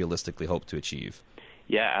guys realistically hope to achieve?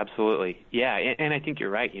 Yeah, absolutely. Yeah, and I think you're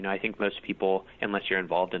right. I think most people, unless you're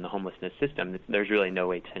involved in the homelessness system, there's really no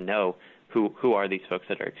way to know who are these folks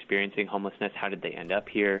that are experiencing homelessness. How did they end up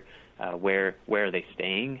here? Where are they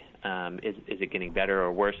staying? Is it getting better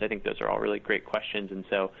or worse? I think those are all really great questions. And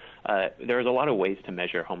so there's a lot of ways to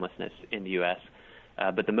measure homelessness in the U.S.,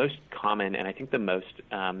 but the most common and I think the most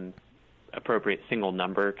appropriate single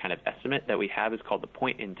number kind of estimate that we have is called the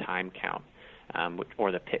point-in-time count,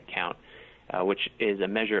 or the PIT count, which is a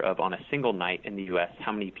measure of, on a single night in the U.S.,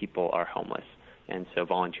 how many people are homeless. And so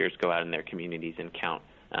volunteers go out in their communities and count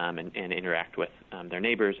and interact with their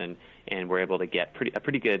neighbors, and we're able to get a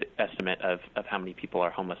pretty good estimate of how many people are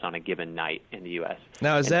homeless on a given night in the U.S.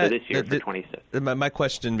 Now, is and that so this year for 26? My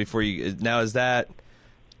question before you now is that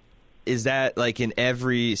like in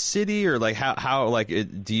every city, or like how like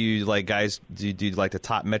do you like guys do like the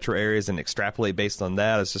top metro areas and extrapolate based on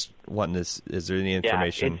that? I was just wanting to, is there any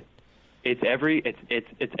information? Yeah, it's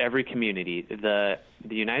every community. The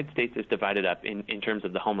United States is divided up in terms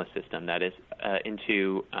of the homeless system, that is,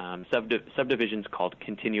 into subdivisions called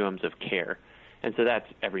continuums of care. And so that's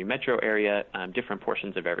every metro area. Different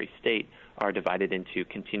portions of every state are divided into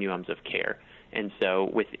continuums of care. And so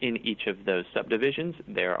within each of those subdivisions,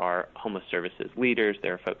 there are homeless services leaders.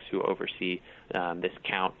 There are folks who oversee this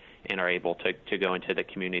count and are able to go into the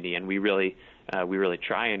community. And we really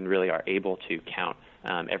try and really are able to count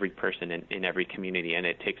every person in every community, and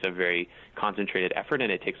it takes a very concentrated effort,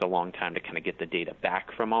 and it takes a long time to kind of get the data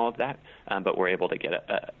back from all of that, but we're able to get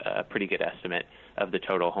a pretty good estimate of the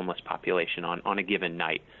total homeless population on a given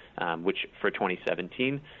night, which for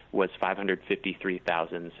 2017 was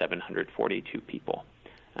 553,742 people,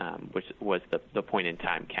 which was the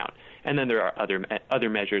point-in-time count. And then there are other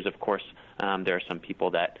measures, of course. There are some people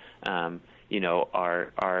that are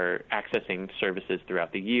accessing services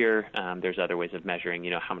throughout the year. There's other ways of measuring,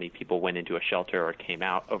 how many people went into a shelter or came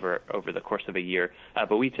out over the course of a year.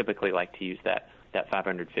 But we typically like to use that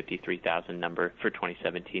 553,000 number for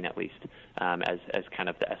 2017 at least as kind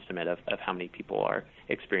of the estimate of how many people are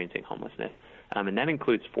experiencing homelessness. And that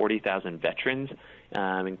includes 40,000 veterans,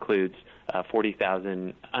 includes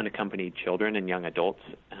 40,000 unaccompanied children and young adults,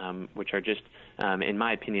 which are just, in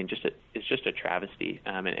my opinion, it's just a travesty,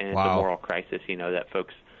 and it's Wow. a moral crisis. That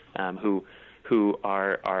folks who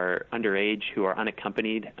are underage, who are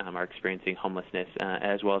unaccompanied, are experiencing homelessness,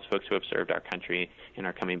 as well as folks who have served our country and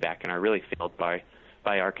are coming back and are really failed by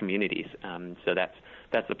our communities. So that's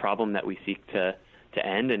the problem that we seek to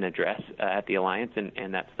end and address at the Alliance,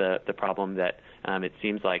 and that's the problem that it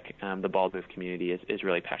seems like the Bald Move community is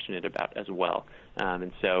really passionate about as well.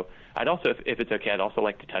 And so I'd also, if it's okay, I'd also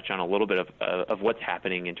like to touch on a little bit of what's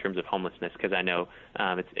happening in terms of homelessness, because I know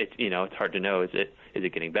it's hard to know. Is it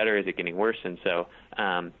getting better? Is it getting worse? And so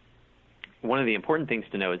one of the important things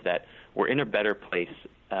to know is that we're in a better place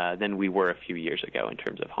than we were a few years ago in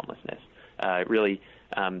terms of homelessness. Really,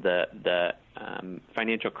 the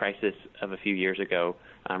financial crisis of a few years ago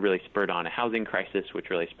really spurred on a housing crisis, which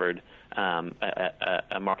really spurred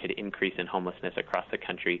a market increase in homelessness across the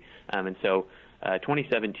country. And so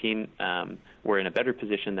 2017, we're in a better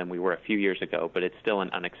position than we were a few years ago, but it's still an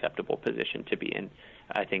unacceptable position to be in.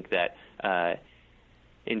 I think that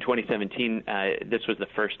in 2017, this was the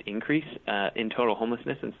first increase in total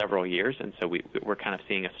homelessness in several years, and so we're kind of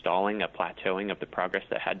seeing a stalling, a plateauing of the progress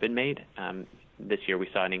that had been made. This year we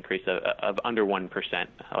saw an increase of under 1%,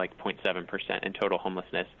 like 0.7% in total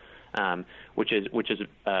homelessness, which is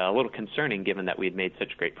a little concerning given that we had made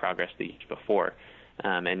such great progress the year before.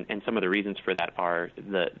 And some of the reasons for that are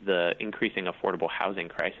the increasing affordable housing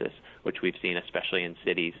crisis, which we've seen especially in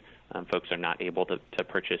cities. Folks are not able to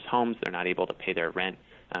purchase homes. They're not able to pay their rent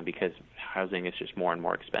because housing is just more and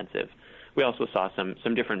more expensive. We also saw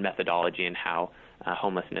some different methodology in how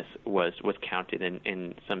homelessness was counted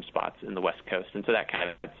in some spots in the West Coast. And so that kind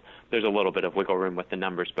of, there's a little bit of wiggle room with the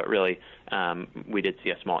numbers, but really we did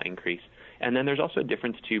see a small increase. And then there's also a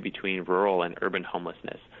difference, too, between rural and urban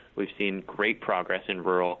homelessness. We've seen great progress in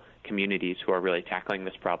rural communities who are really tackling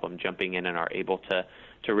this problem, jumping in and are able to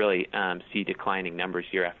really see declining numbers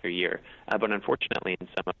year after year. But unfortunately, in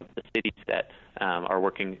some of the cities that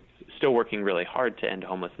are still working really hard to end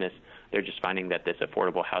homelessness, they're just finding that this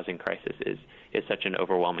affordable housing crisis is such an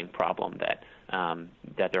overwhelming problem that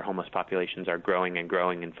their homeless populations are growing and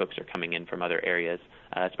growing, and folks are coming in from other areas,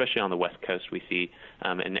 especially on the West Coast. We see,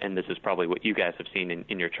 and this is probably what you guys have seen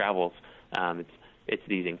in your travels. it's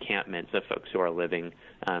these encampments of folks who are living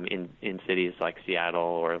in cities like Seattle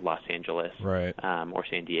or Los Angeles, right, or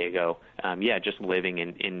San Diego. Just living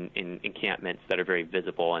in encampments that are very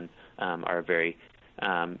visible and are a very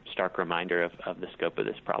stark reminder of the scope of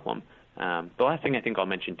this problem. The last thing I think I'll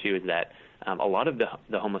mention too is that a lot of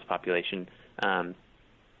the homeless population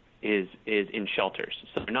is in shelters,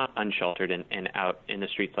 so they're not unsheltered and out in the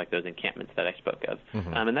streets like those encampments that I spoke of.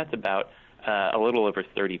 Mm-hmm. And that's about a little over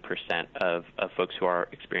 30% of folks who are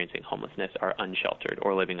experiencing homelessness are unsheltered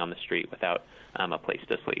or living on the street without a place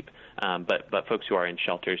to sleep. But folks who are in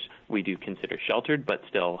shelters, we do consider sheltered, but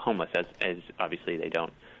still homeless, as obviously they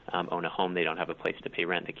don't own a home, they don't have a place to pay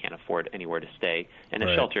rent, they can't afford anywhere to stay, and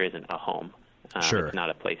a shelter isn't a home. Sure. It's not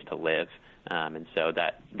a place to live, and so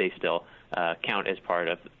that they still count as part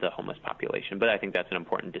of the homeless population. But I think that's an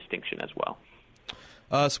important distinction as well.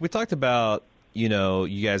 So we talked about, you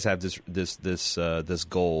guys have this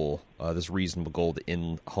goal, this reasonable goal to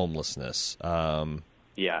end homelessness.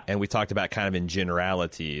 Yeah. And we talked about kind of in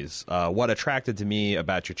generalities. What attracted to me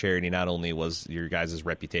about your charity not only was your guys'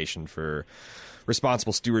 reputation for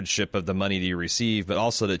responsible stewardship of the money that you receive, but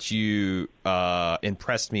also that you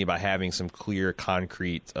impressed me by having some clear,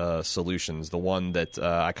 concrete solutions. The one that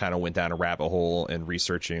I kind of went down a rabbit hole in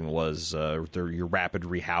researching was your rapid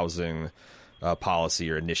rehousing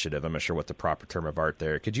policy or initiative. I'm not sure what the proper term of art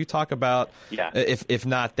there. Could you talk about, if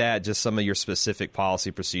not that, just some of your specific policy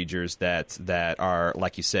procedures that are,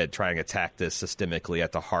 like you said, trying to attack this systemically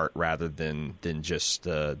at the heart rather than just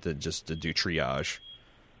to do triage?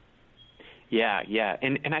 Yeah,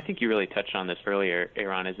 and I think you really touched on this earlier,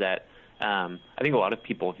 Aaron, is that I think a lot of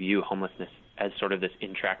people view homelessness as sort of this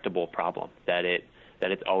intractable problem, that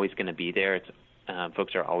it's always going to be there.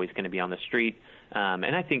 Folks are always going to be on the street,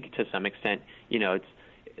 and I think to some extent,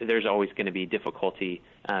 there's always going to be difficulty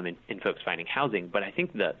in folks finding housing. But I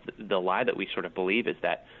think the lie that we sort of believe is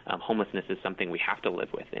that homelessness is something we have to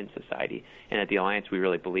live with in society. And at the Alliance, we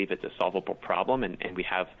really believe it's a solvable problem, and we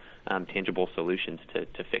have tangible solutions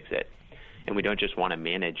to fix it. And we don't just want to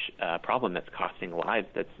manage a problem that's costing lives,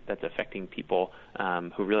 that's affecting people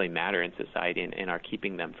who really matter in society and are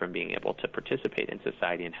keeping them from being able to participate in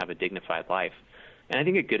society and have a dignified life. And I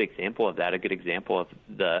think a good example of that, a good example of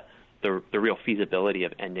the real feasibility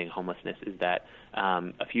of ending homelessness is that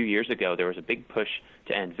a few years ago there was a big push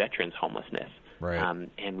to end veterans' homelessness. Right.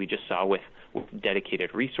 And we just saw with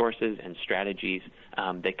dedicated resources and strategies,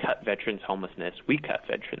 we cut veterans' homelessness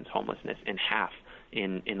in half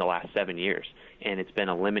in the last 7 years, and it's been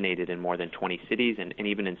eliminated in more than 20 cities and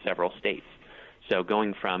even in several states. So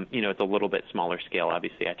going from, it's a little bit smaller scale,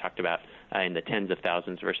 obviously I talked about in the tens of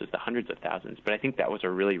thousands versus the hundreds of thousands, but I think that was a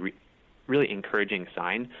really encouraging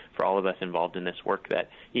sign for all of us involved in this work that,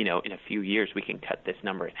 in a few years we can cut this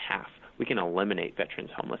number in half. We can eliminate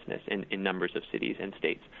veterans homelessness in numbers of cities and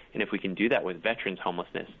states. And if we can do that with veterans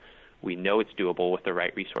homelessness, we know it's doable with the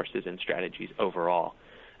right resources and strategies overall.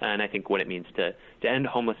 And I think what it means to end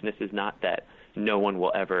homelessness is not that no one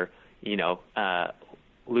will ever,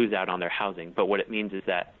 lose out on their housing, but what it means is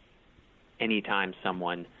that anytime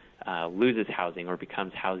someone loses housing or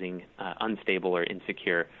becomes housing unstable or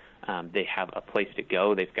insecure, they have a place to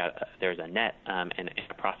go. There's a net and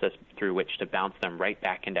a process through which to bounce them right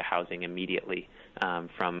back into housing immediately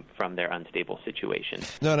from their unstable situation.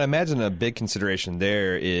 No, and I imagine a big consideration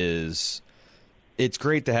there is, it's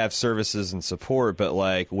great to have services and support, but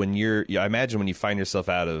like I imagine when you find yourself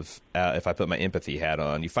if I put my empathy hat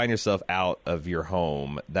on, you find yourself out of your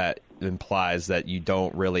home, that implies that you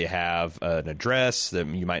don't really have an address, that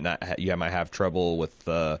you might have trouble with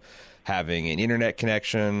having an internet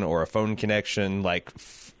connection or a phone connection. Like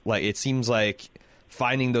it seems like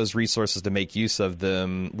finding those resources to make use of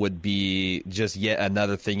them would be just yet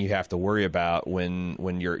another thing you have to worry about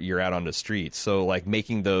when you're out on the streets. So like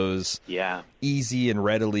making those easy and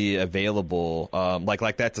readily available,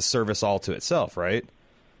 like that's a service all to itself, right?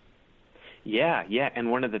 Yeah. And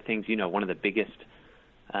one of the things, one of the biggest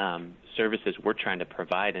services we're trying to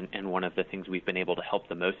provide, and one of the things we've been able to help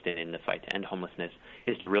the most in the fight to end homelessness,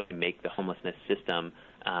 is to really make the homelessness system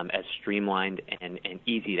as streamlined and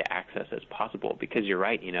easy to access as possible. Because you're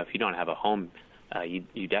right, if you don't have a home,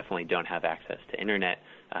 you definitely don't have access to internet.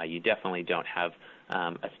 You definitely don't have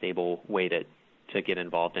a stable way to get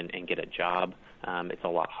involved and get a job. It's a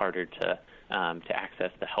lot harder to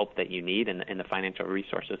access the help that you need and the financial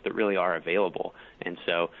resources that really are available. And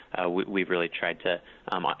so we've really tried to,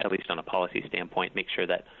 at least on a policy standpoint, make sure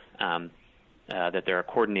that that there are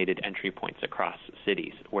coordinated entry points across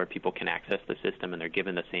cities where people can access the system and they're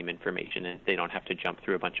given the same information, and they don't have to jump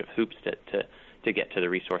through a bunch of hoops to get to the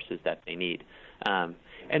resources that they need. And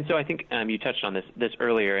And so I think you touched on this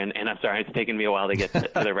earlier, and I'm sorry, it's taken me a while to get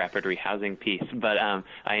to the rapid rehousing piece, but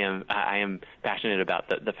I am passionate about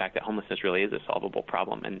the fact that homelessness really is a solvable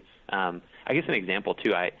problem. And I guess an example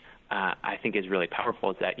too, I think is really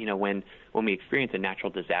powerful is that, when we experience a natural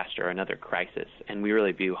disaster or another crisis, and we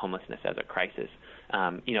really view homelessness as a crisis,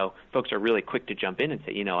 folks are really quick to jump in and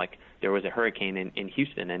say, like there was a hurricane in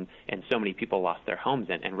Houston and so many people lost their homes,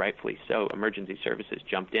 and rightfully so. Emergency services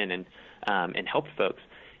jumped in and helped folks.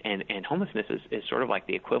 And homelessness is sort of like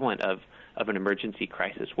the equivalent of an emergency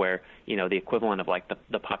crisis where, the equivalent of like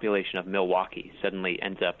the population of Milwaukee suddenly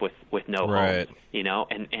ends up with no right.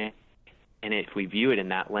 homes, and if we view it in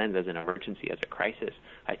that lens as an emergency, as a crisis,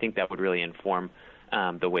 I think that would really inform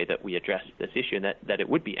the way that we address this issue, and that it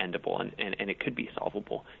would be endable and it could be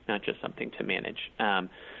solvable, not just something to manage.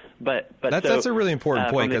 But that's a really important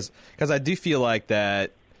point, because I do feel like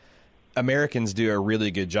that Americans do a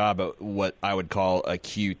really good job at what I would call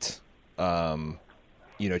acute,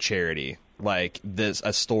 charity. Like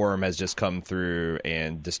a storm has just come through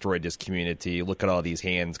and destroyed this community. Look at all these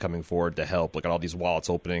hands coming forward to help. Look at all these wallets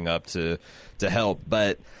opening up to help.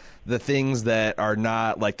 But the things that are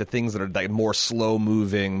not, like the things that are like more slow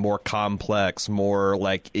moving, more complex, more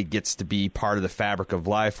like it gets to be part of the fabric of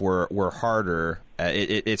life, were harder.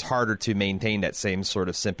 It's harder to maintain that same sort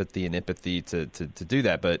of sympathy and empathy to do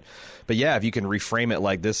that. But yeah, if you can reframe it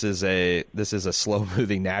like this is a slow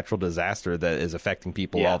moving natural disaster that is affecting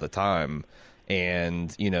people all the time,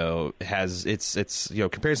 and has it's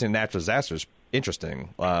comparison to natural disasters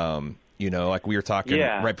interesting. Like we were talking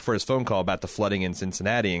right before this phone call about the flooding in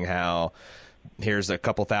Cincinnati, and how here's a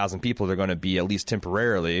couple thousand people that are going to be at least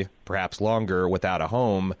temporarily, perhaps longer, without a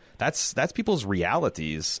home. That's people's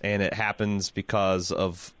realities, and it happens because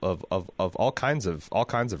of all kinds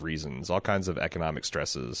of reasons, all kinds of economic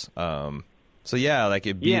stresses. So yeah, like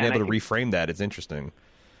being able to reframe that, it's interesting.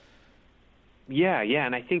 Yeah,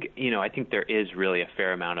 and I think there is really a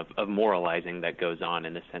fair amount of moralizing that goes on,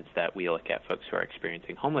 in the sense that we look at folks who are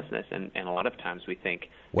experiencing homelessness, and a lot of times we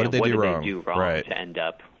think, what did they do wrong right, to end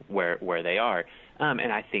up where they are?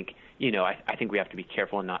 And I think I think we have to be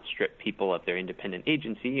careful and not strip people of their independent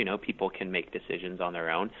agency. People can make decisions on their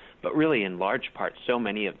own, but really, in large part, so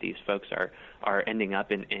many of these folks are ending up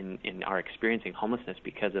are experiencing homelessness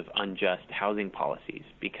because of unjust housing policies,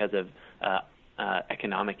 because of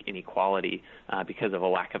economic inequality, because of a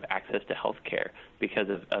lack of access to health care, because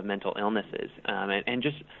of mental illnesses. And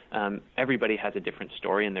just everybody has a different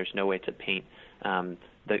story, and there's no way to paint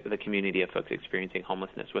the community of folks experiencing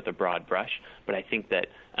homelessness with a broad brush. But I think that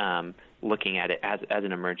looking at it as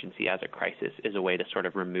an emergency, as a crisis, is a way to sort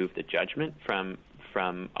of remove the judgment from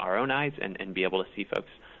our own eyes and be able to see folks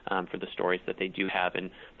for the stories that they do have, and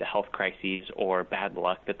the health crises or bad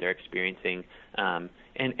luck that they're experiencing,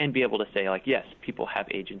 and be able to say, like, yes, people have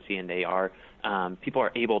agency, and people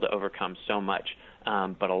are able to overcome so much,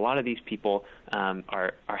 but a lot of these people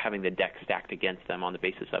are having the deck stacked against them on the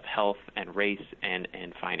basis of health and race and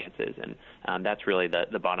finances, and that's really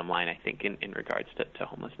the bottom line, I think, in regards to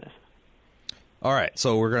homelessness. All right,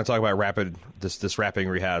 so we're going to talk about this rapid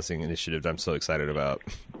rehousing initiative that I'm so excited about.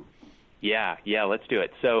 Yeah, let's do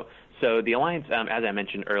it. So the Alliance, as I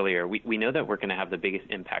mentioned earlier, we know that we're going to have the biggest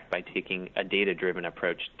impact by taking a data-driven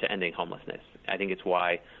approach to ending homelessness. I think it's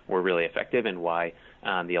why we're really effective, and why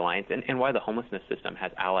the Alliance and why the homelessness system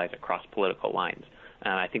has allies across political lines.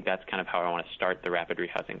 I think that's kind of how I want to start the rapid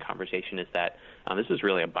rehousing conversation, is that this is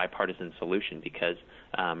really a bipartisan solution, because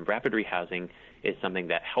rapid rehousing is something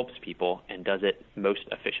that helps people and does it most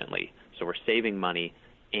efficiently. So we're saving money,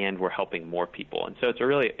 and we're helping more people, and so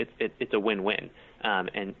it's a win-win.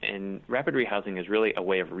 And rapid rehousing is really a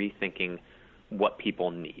way of rethinking what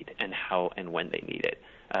people need and how and when they need it.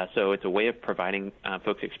 So it's a way of providing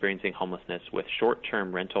folks experiencing homelessness with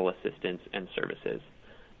short-term rental assistance and services.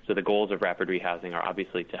 So the goals of rapid rehousing are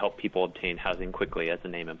obviously to help people obtain housing quickly, as the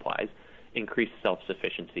name implies, increase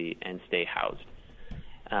self-sufficiency, and stay housed.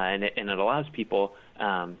 And it allows people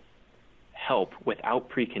help without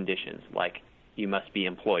preconditions, like you must be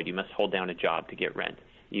employed, you must hold down a job to get rent,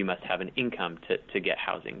 you must have an income to get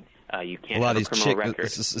housing, you can't have a criminal record.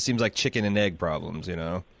 It seems like chicken and egg problems,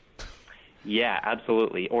 Yeah,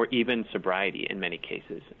 absolutely, or even sobriety in many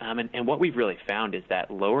cases. And what we've really found is that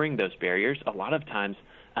lowering those barriers, a lot of times,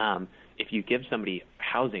 if you give somebody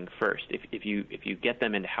housing first, if you get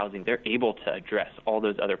them into housing, they're able to address all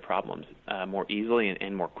those other problems more easily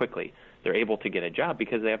and more quickly. They're able to get a job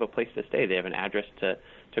because they have a place to stay. They have an address to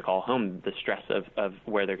call home. The stress of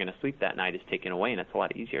where they're going to sleep that night is taken away, and it's a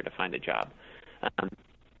lot easier to find a job.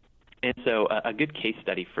 And so a good case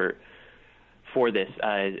study for for this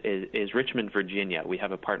is Richmond, Virginia. We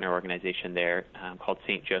have a partner organization there called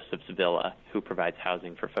St. Joseph's Villa, who provides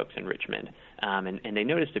housing for folks in Richmond. And they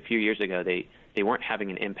noticed a few years ago they weren't having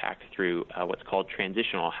an impact through what's called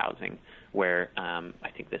transitional housing, where I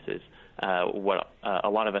think this is what a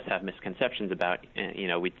lot of us have misconceptions about.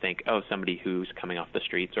 We'd think, somebody who's coming off the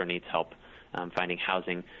streets or needs help finding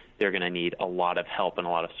housing, they're going to need a lot of help and a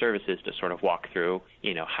lot of services to sort of walk through,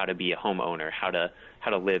 how to be a homeowner, how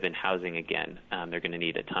to live in housing again. They're going to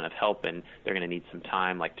need a ton of help, and they're going to need some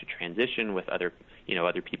time, like to transition with other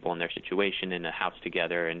people in their situation in a house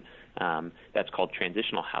together, and that's called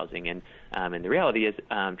transitional housing. And the reality is,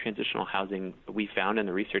 transitional housing, we found, and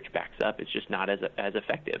the research backs up, is just not as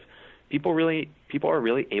effective. People are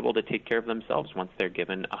really able to take care of themselves once they're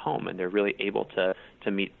given a home, and they're really able to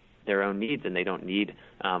meet their own needs, and they don't need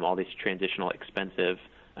all these transitional expensive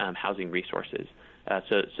housing resources.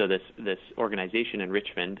 So this organization in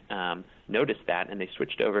Richmond noticed that, and they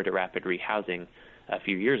switched over to rapid rehousing a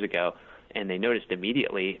few years ago. And they noticed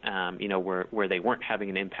immediately, where they weren't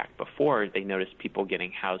having an impact before, they noticed people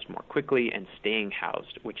getting housed more quickly and staying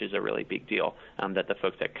housed, which is a really big deal, that the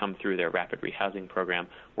folks that come through their rapid rehousing program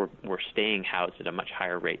were staying housed at a much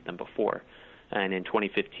higher rate than before. And in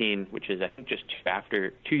 2015, which is I think just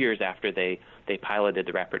 2 years after they piloted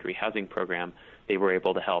the rapid rehousing program, they were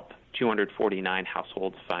able to help 249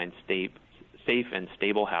 households find safe and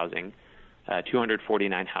stable housing.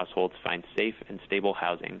 249 households find safe and stable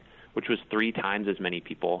housing, which was three times as many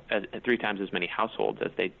households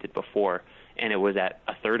as they did before, and it was at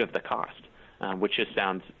a third of the cost, which just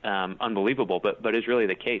sounds unbelievable, but is really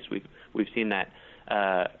the case. We've seen that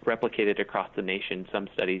replicated across the nation. Some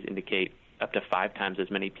studies indicate up to 5 times as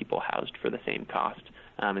many people housed for the same cost.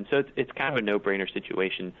 And so it's kind of a no-brainer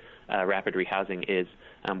situation. Rapid rehousing is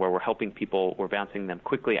where we're helping people, we're bouncing them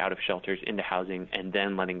quickly out of shelters into housing and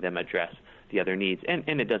then letting them address the other needs. And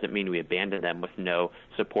it doesn't mean we abandon them with no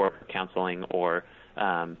support, counseling, or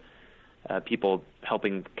people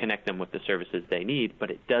helping connect them with the services they need, but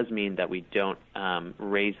it does mean that we don't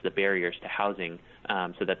raise the barriers to housing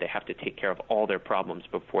so that they have to take care of all their problems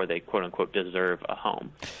before they, quote-unquote, deserve a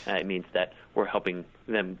home. It means that we're helping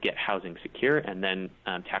them get housing secure and then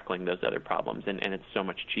tackling those other problems, and it's so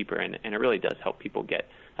much cheaper, and it really does help people get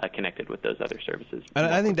connected with those other services. And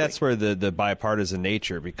I think that's where the bipartisan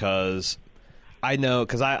nature, because I know,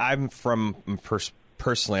 because I'm from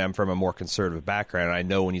personally, I'm from a more conservative background, and I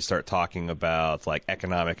know when you start talking about like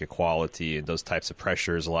economic equality and those types of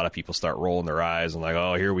pressures, a lot of people start rolling their eyes and like,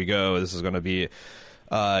 oh, here we go. This is going to be,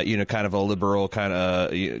 kind of a liberal kind of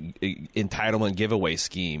entitlement giveaway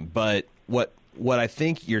scheme. But what I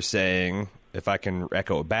think you're saying, if I can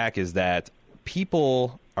echo it back, is that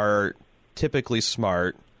people are typically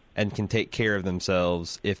smart and can take care of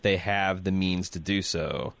themselves if they have the means to do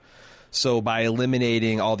so. So by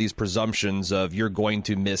eliminating all these presumptions of you're going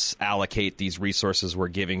to misallocate these resources we're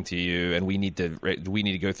giving to you, and we need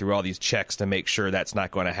to go through all these checks to make sure that's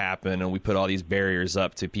not going to happen, and we put all these barriers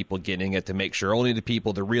up to people getting it to make sure only the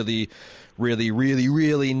people that really, really, really,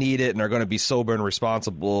 really need it and are going to be sober and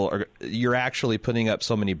responsible, you're actually putting up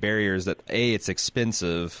so many barriers that A, it's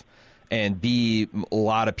expensive, and B, a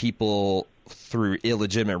lot of people through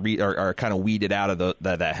illegitimate are kind of weeded out of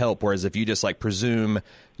that help. Whereas if you just like presume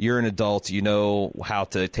you're an adult, you know how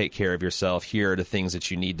to take care of yourself, here are the things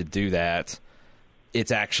that you need to do that,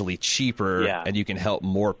 it's actually cheaper, and you can help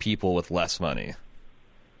more people with less money.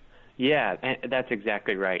 Yeah, and that's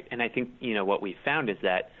exactly right. And I think, what we found is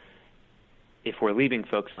that if we're leaving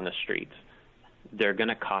folks on the streets, they're going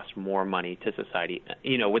to cost more money to society,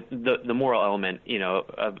 with the moral element,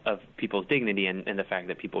 of people's dignity and the fact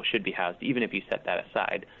that people should be housed. Even if you set that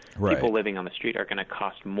aside, right, people living on the street are going to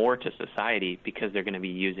cost more to society because they're going to be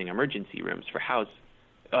using emergency rooms for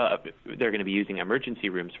they're going to be using emergency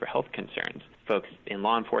rooms for health concerns. Folks in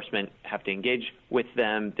law enforcement have to engage with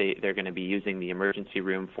them. They're going to be using the emergency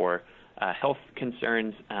room for health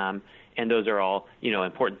concerns. And those are all,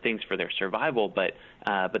 important things for their survival, but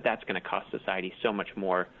that's going to cost society so much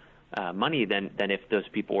more money than if those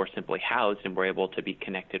people were simply housed and were able to be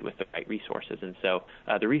connected with the right resources. And so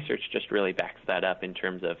the research just really backs that up in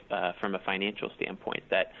terms of, from a financial standpoint,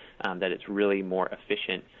 that it's really more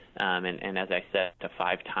efficient, and as I said, to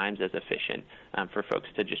 5 times as efficient for folks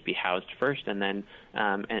to just be housed first and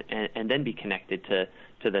then be connected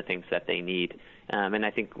to the things that they need. And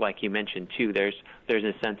I think, like you mentioned too, there's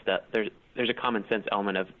a sense that there's a common sense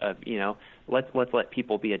element of let's let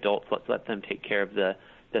people be adults. Let's let them take care of the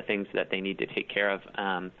things that they need to take care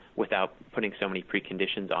of without putting so many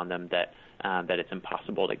preconditions on them that it's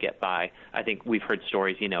impossible to get by. I think we've heard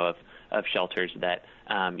stories, of shelters that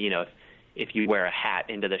if you wear a hat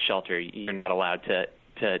into the shelter, you're not allowed to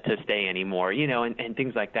stay anymore, and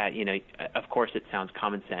things like that. Of course, it sounds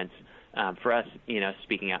common sense for us,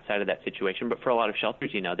 speaking outside of that situation, but for a lot of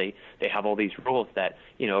shelters, they have all these rules that,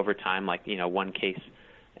 over time, like, one case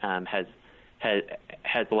has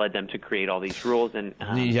led them to create all these rules, and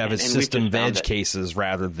you have system veg cases cases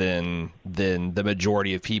rather than the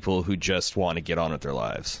majority of people who just want to get on with their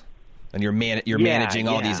lives. And you're managing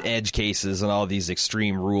all these edge cases and all these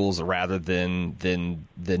extreme rules rather than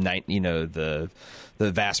the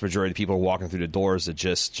vast majority of people walking through the doors that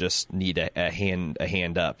just need a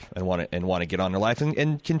hand up and want to get on their life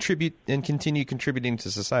and contribute and continue contributing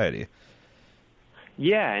to society.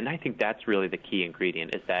 Yeah, and I think that's really the key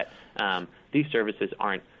ingredient, is that these services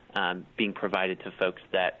aren't being provided to folks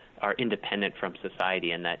that are independent from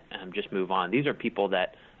society and that just move on. These are people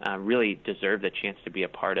that really deserve the chance to be a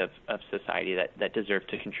part of society, that deserve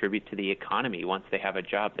to contribute to the economy once they have a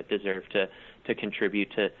job, that deserve to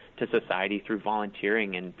contribute to society through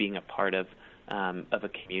volunteering and being a part of a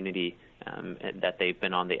community that they've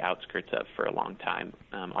been on the outskirts of for a long time,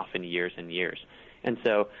 often years and years. And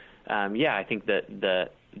so, I think that the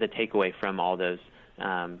takeaway from all those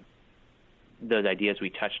ideas we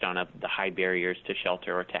touched on of the high barriers to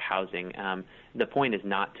shelter or to housing, the point is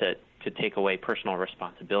not to take away personal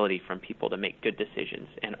responsibility from people to make good decisions.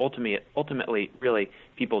 And ultimately, really,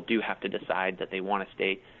 people do have to decide that they want to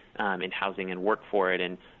stay in housing and work for it,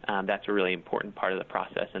 and that's a really important part of the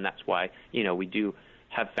process. And that's why, we do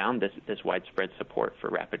have found this widespread support for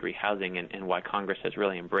rapid rehousing, and why Congress has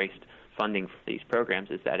really embraced funding for these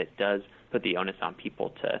programs, is that it does put the onus on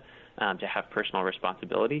people to have personal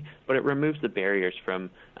responsibility, but it removes the barriers from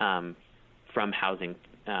housing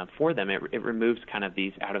for them. It removes kind of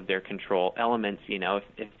these out of their control elements.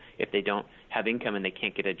 If they don't have income and they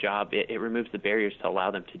can't get a job, it removes the barriers to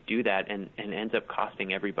allow them to do that, and ends up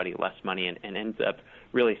costing everybody less money and ends up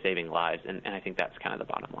really saving lives. And I think that's kind of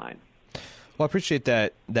the bottom line. Well, I appreciate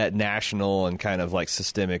that national and kind of like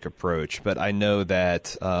systemic approach, but I know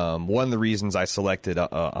that one of the reasons I selected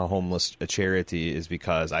a homeless charity is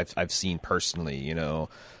because I've seen personally,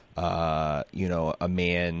 a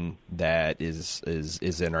man that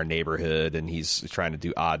is in our neighborhood, and he's trying to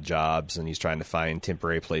do odd jobs, and he's trying to find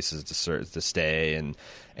temporary places to stay,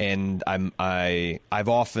 and I've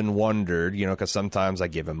often wondered, because sometimes I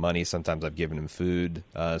give him money, sometimes I've given him food,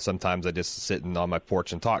 sometimes I just sit on my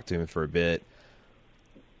porch and talk to him for a bit.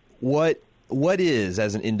 What is,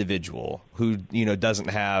 as an individual who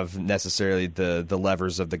doesn't have necessarily the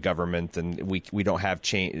levers of the government, and we don't have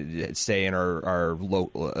say in our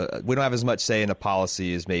local, we don't have as much say in a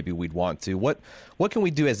policy as maybe we'd want to. What can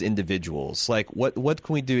we do as individuals? Like what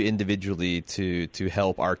can we do individually to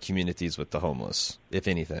help our communities with the homeless, if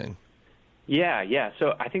anything? Yeah.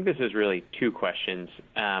 So I think this is really two questions.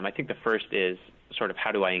 I think the first is sort of,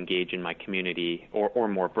 how do I engage in my community or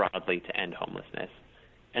more broadly to end homelessness?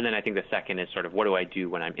 And then I think the second is sort of, what do I do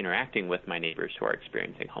when I'm interacting with my neighbors who are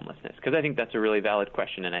experiencing homelessness? Because I think that's a really valid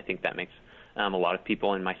question, and I think that makes a lot of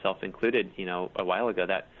people, and myself included, a while ago,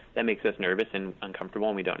 that makes us nervous and uncomfortable,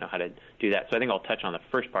 and we don't know how to do that. So I think I'll touch on the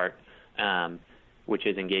first part, which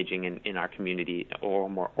is engaging in our community or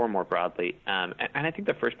more broadly. And I think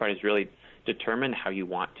the first part is really determine how you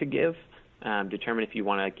want to give. Determine if you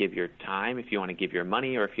want to give your time, if you want to give your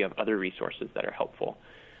money, or if you have other resources that are helpful.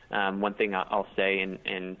 One thing I'll say,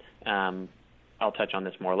 and I'll touch on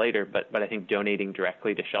this more later, but I think donating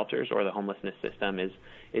directly to shelters or the homelessness system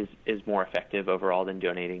is more effective overall than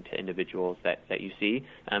donating to individuals that you see.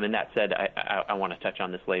 And that said, I want to touch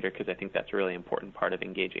on this later, because I think that's a really important part of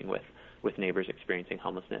engaging with neighbors experiencing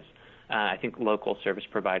homelessness. I think local service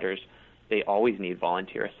providers, they always need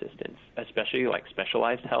volunteer assistance, especially like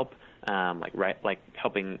specialized help, like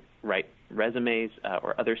helping write resumes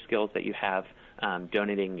or other skills that you have.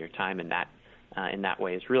 Donating your time in that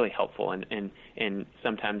way is really helpful, and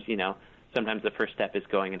sometimes sometimes the first step is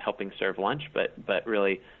going and helping serve lunch, but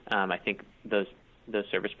really I think those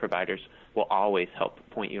service providers will always help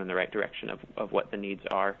point you in the right direction of what the needs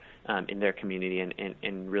are in their community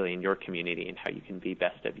and really in your community, and how you can be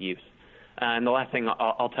best of use. And the last thing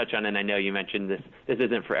I'll touch on, and I know you mentioned this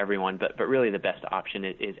isn't for everyone, but really the best option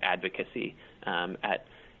is advocacy at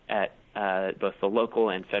both the local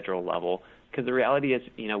and federal level. Because the reality is,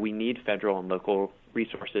 we need federal and local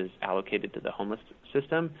resources allocated to the homeless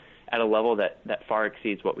system at a level that far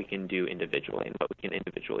exceeds what we can do individually and what we can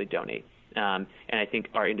individually donate. And I think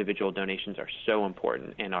our individual donations are so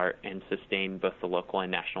important and sustain both the local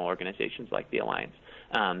and national organizations like the Alliance.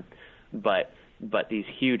 But But these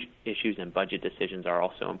huge issues and budget decisions are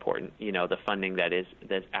also important. The funding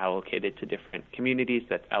that's allocated to different communities,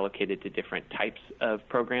 that's allocated to different types of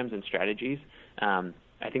programs and strategies.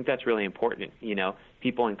 I think that's really important.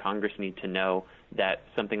 People in Congress need to know that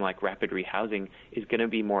something like rapid rehousing is going to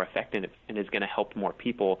be more effective and is going to help more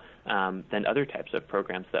people than other types of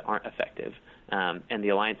programs that aren't effective. And the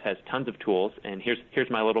Alliance has tons of tools. And here's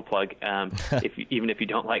my little plug. Even if you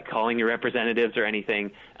don't like calling your representatives or anything,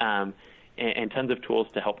 and tons of tools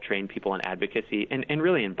to help train people in advocacy and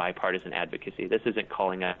really in bipartisan advocacy. This isn't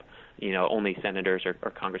calling up only senators or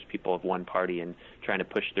Congress people of one party and trying to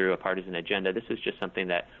push through a partisan agenda. This is just something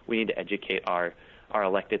that we need to educate our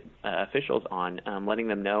elected officials on, letting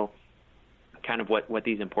them know kind of what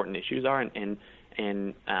these important issues are and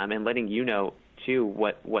letting too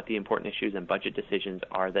what the important issues and budget decisions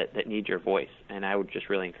are that need your voice. And I would just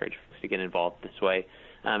really encourage folks to get involved this way.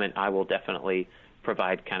 And I will definitely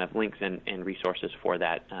provide kind of links and resources for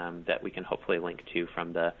that that we can hopefully link to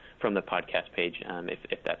from the podcast page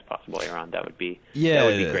if that's possible, Aaron. That would be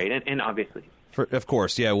great. And obviously. Of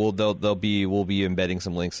course, yeah. We'll be embedding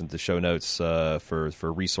some links into show notes for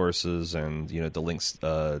resources and the links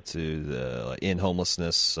to the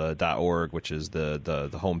inhomelessness.org, which is the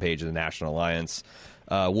homepage of the National Alliance.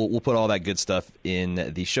 We'll put all that good stuff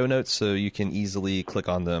in the show notes so you can easily click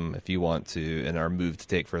on them if you want to and are moved to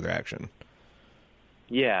take further action.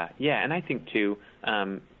 Yeah, and I think too,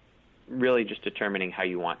 really just determining how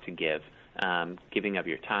you want to give. Giving of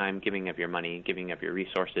your time, giving of your money, giving of your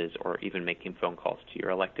resources, or even making phone calls to your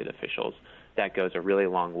elected officials. That goes a really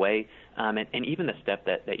long way. And even the step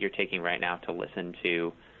that you're taking right now to listen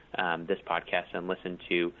to this podcast and listen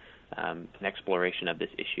to an exploration of this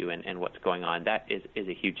issue and what's going on, that is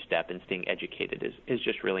a huge step, and staying educated is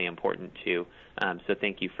just really important too. So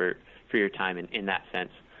thank you for your time in that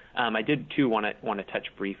sense. I did too want to touch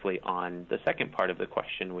briefly on the second part of the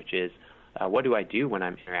question, which is, what do I do when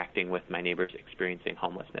I'm interacting with my neighbors experiencing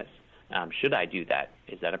homelessness? Should I do that?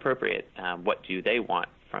 Is that appropriate? What do they want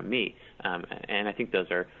from me? And I think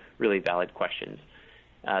those are really valid questions.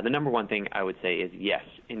 The number one thing I would say is yes,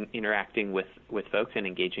 interacting with folks and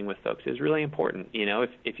engaging with folks is really important.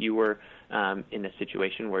 If you were in a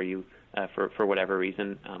situation where you, for whatever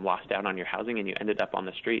reason, lost out on your housing and you ended up on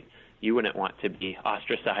the street, you wouldn't want to be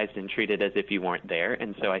ostracized and treated as if you weren't there.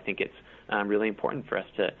 And so I think it's really important for us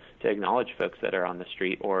to acknowledge folks that are on the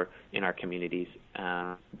street or in our communities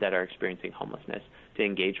that are experiencing homelessness, to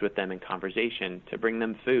engage with them in conversation, to bring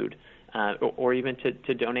them food, or even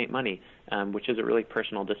to donate money, which is a really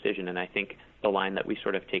personal decision. And I think the line that we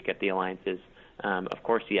sort of take at the Alliance is, of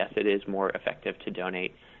course, yes, it is more effective to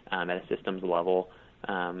donate at a systems level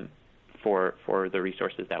for the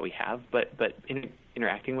resources that we have, but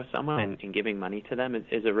interacting with someone and giving money to them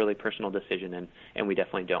is a really personal decision, and we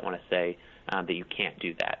definitely don't want to say that you can't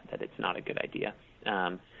do that it's not a good idea.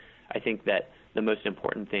 I think that the most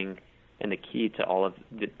important thing and the key to all of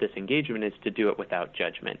this engagement is to do it without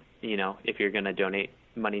judgment. If you're going to donate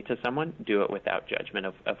money to someone, do it without judgment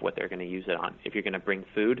of what they're going to use it on. If you're going to bring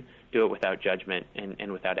food, do it without judgment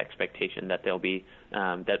and without expectation that they'll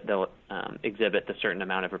exhibit the certain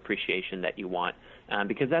amount of appreciation that you want.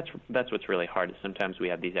 Because that's what's really hard, is sometimes we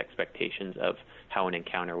have these expectations of how an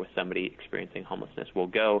encounter with somebody experiencing homelessness will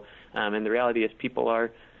go. And the reality is people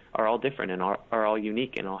are all different and are all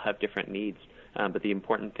unique and all have different needs. But the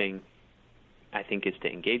important thing, I think, is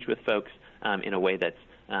to engage with folks in a way that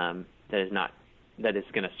is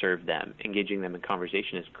going to serve them. Engaging them in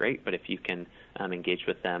conversation is great, but if you can engage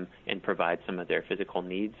with them and provide some of their physical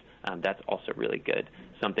needs, that's also really good.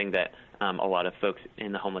 Something that a lot of folks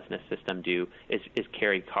in the homelessness system do is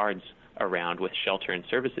carry cards around with shelter and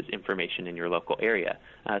services information in your local area.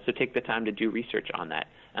 So take the time to do research on that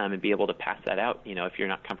and be able to pass that out. If you're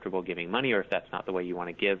not comfortable giving money, or if that's not the way you want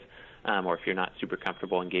to give, or if you're not super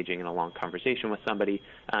comfortable engaging in a long conversation with somebody,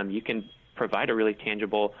 you can provide a really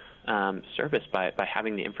tangible service by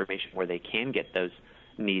having the information where they can get those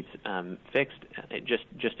needs fixed,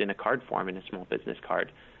 just in a card form, in a small business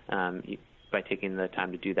card. By taking the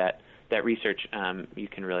time to do that research, you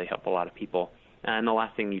can really help a lot of people. And the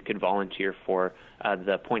last thing, you could volunteer for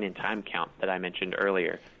the point-in-time count that I mentioned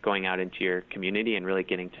earlier, going out into your community and really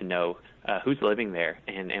getting to know who's living there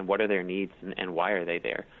and what are their needs and why are they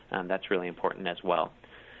there. That's really important as well.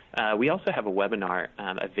 We also have a webinar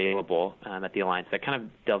available at the Alliance that kind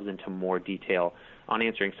of delves into more detail on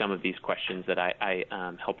answering some of these questions that I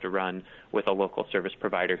helped to run with a local service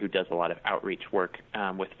provider who does a lot of outreach work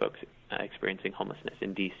with folks experiencing homelessness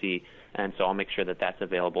in D.C. And so I'll make sure that that's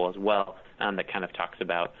available as well, that kind of talks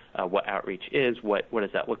about what outreach is, what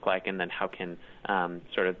does that look like, and then how can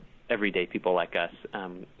sort of everyday people like us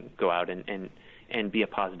go out and and be a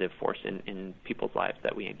positive force in people's lives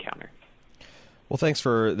that we encounter. Well, thanks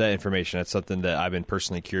for that information. That's something that I've been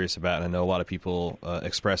personally curious about, and I know a lot of people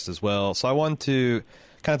expressed as well. So I want to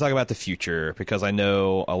kind of talk about the future, because I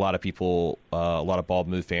know a lot of people, a lot of Bald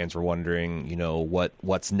Move fans were wondering,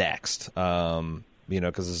 what's next.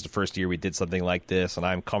 Because this is the first year we did something like this, and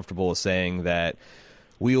I'm comfortable with saying that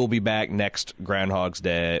we will be back next Groundhog's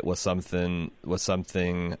Day with something.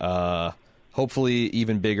 Hopefully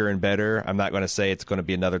even bigger and better. I'm not going to say it's going to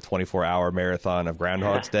be another 24-hour marathon of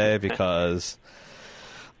Groundhog's Day, because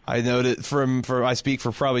I know that I speak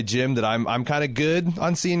for probably Jim that I'm kind of good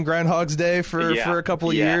on seeing Groundhog's Day for a couple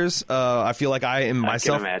of years. I feel like I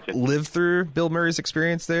myself lived through Bill Murray's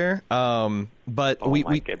experience there. But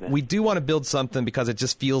we do want to build something, because it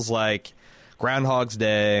just feels like Groundhog's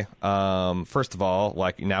Day, first of all,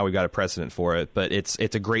 like now we've got a precedent for it, but it's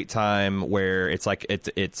a great time where it's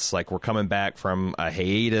like we're coming back from a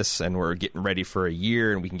hiatus and we're getting ready for a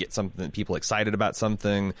year, and we can get something, people excited about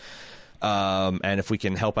something. And if we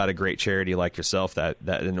can help out a great charity like yourself,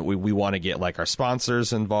 and we want to get like our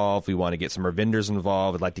sponsors involved. We want to get some of our vendors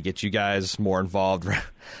involved. I'd like to get you guys more involved.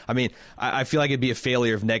 I mean, I feel like it'd be a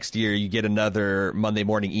failure if next year you get another Monday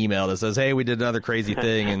morning email that says, "Hey, we did another crazy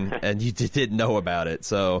thing," and you didn't know about it.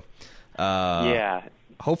 So,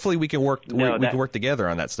 hopefully we can work. We can work together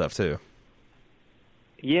on that stuff too.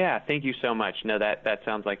 Yeah, thank you so much. No, that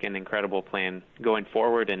sounds like an incredible plan going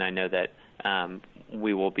forward, and I know that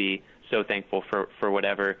we will be so thankful for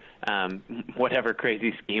whatever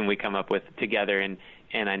crazy scheme we come up with together, and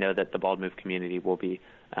I know that the Bald Move community will be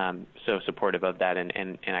so supportive of that,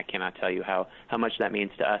 and I cannot tell you how much that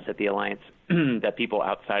means to us at the Alliance, that people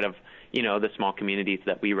outside of the small communities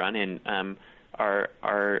that we run in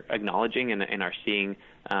are acknowledging and are seeing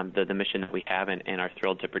the mission that we have, and are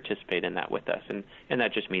thrilled to participate in that with us, and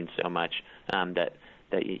that just means so much that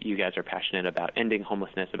you guys are passionate about ending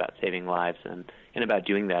homelessness, about saving lives, and about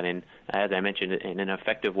doing that in, as I mentioned, in an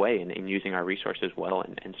effective way, and in using our resources well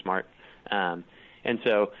and smart. And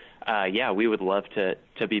so, we would love to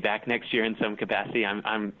be back next year in some capacity.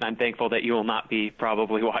 I'm thankful that you will not be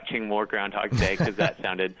probably watching more Groundhog's Day, because that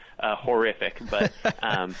sounded horrific. But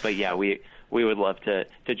we would love to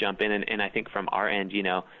jump in, and I think from our end,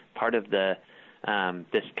 part of the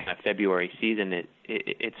this kind of February season,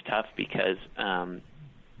 it's tough because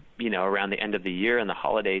around the end of the year and the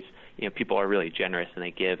holidays, people are really generous and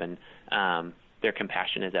they give, and their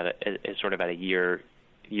compassion is sort of at a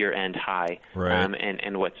year-end high. Right.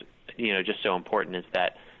 And what's just so important is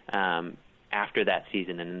that after that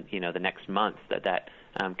season and the next month, that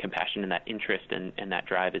compassion and that interest and that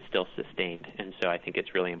drive is still sustained. And so I think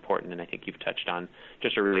it's really important, and I think you've touched on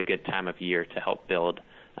just a really good time of year to help build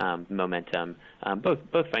momentum,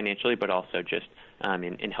 both financially, but also just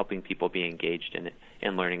in helping people be engaged in it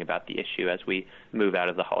and learning about the issue as we move out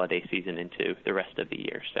of the holiday season into the rest of the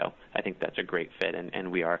year. So I think that's a great fit,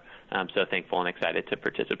 and we are so thankful and excited to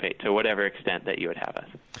participate to whatever extent that you would have us.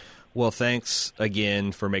 Well, thanks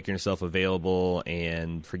again for making yourself available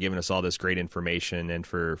and for giving us all this great information, and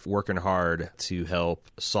for working hard to help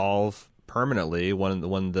solve permanently or on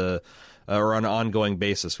an ongoing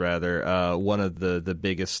basis, rather, one of the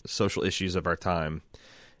biggest social issues of our time.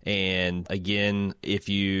 And again, if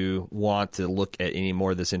you want to look at any more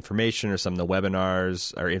of this information or some of the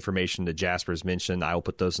webinars or information that Jasper's mentioned, I will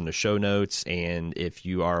put those in the show notes. And if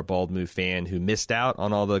you are a Bald Move fan who missed out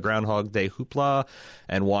on all the Groundhog Day hoopla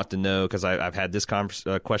and want to know, because I've had this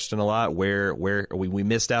question a lot, where we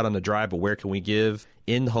missed out on the drive, but where can we give?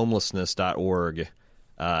 endhomelessness.org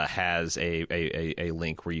has a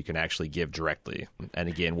link where you can actually give directly. And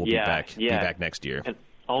again, we'll be back next year. And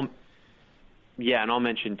I'll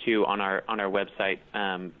mention too on our website,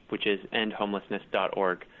 which is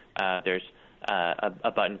endhomelessness.org. There's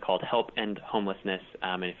a button called Help End Homelessness,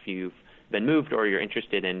 and if you've been moved or you're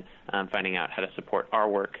interested in finding out how to support our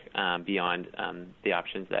work beyond the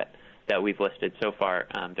options that we've listed so far,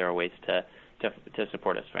 there are ways to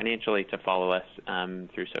support us financially, to follow us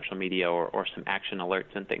through social media or some action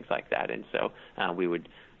alerts and things like that. And so we would,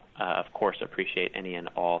 of course, appreciate any and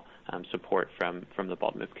all support from the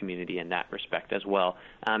Bald Move community in that respect as well.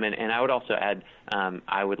 And I would also add,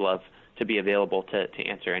 I would love to be available to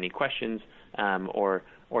answer any questions or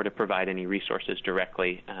to provide any resources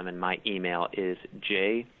directly. And my email is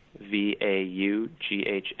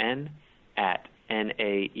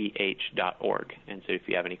jvaughtn@naeh.org. And so if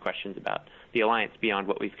you have any questions about the Alliance beyond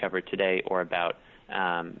what we've covered today, or about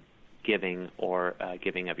giving or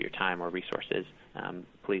giving of your time or resources,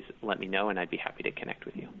 please let me know, and I'd be happy to connect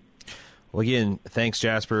with you. Well, again, thanks,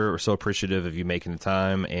 Jasper. We're so appreciative of you making the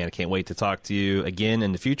time, and I can't wait to talk to you again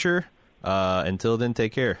in the future. Until then,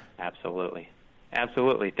 take care. Absolutely.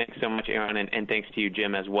 Absolutely. Thanks so much, Aaron, and thanks to you,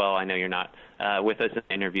 Jim, as well. I know you're not with us in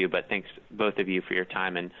the interview, but thanks both of you for your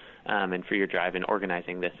time and for your drive in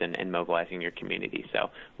organizing this and mobilizing your community. So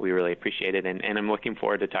we really appreciate it, and I'm looking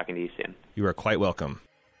forward to talking to you soon. You are quite welcome.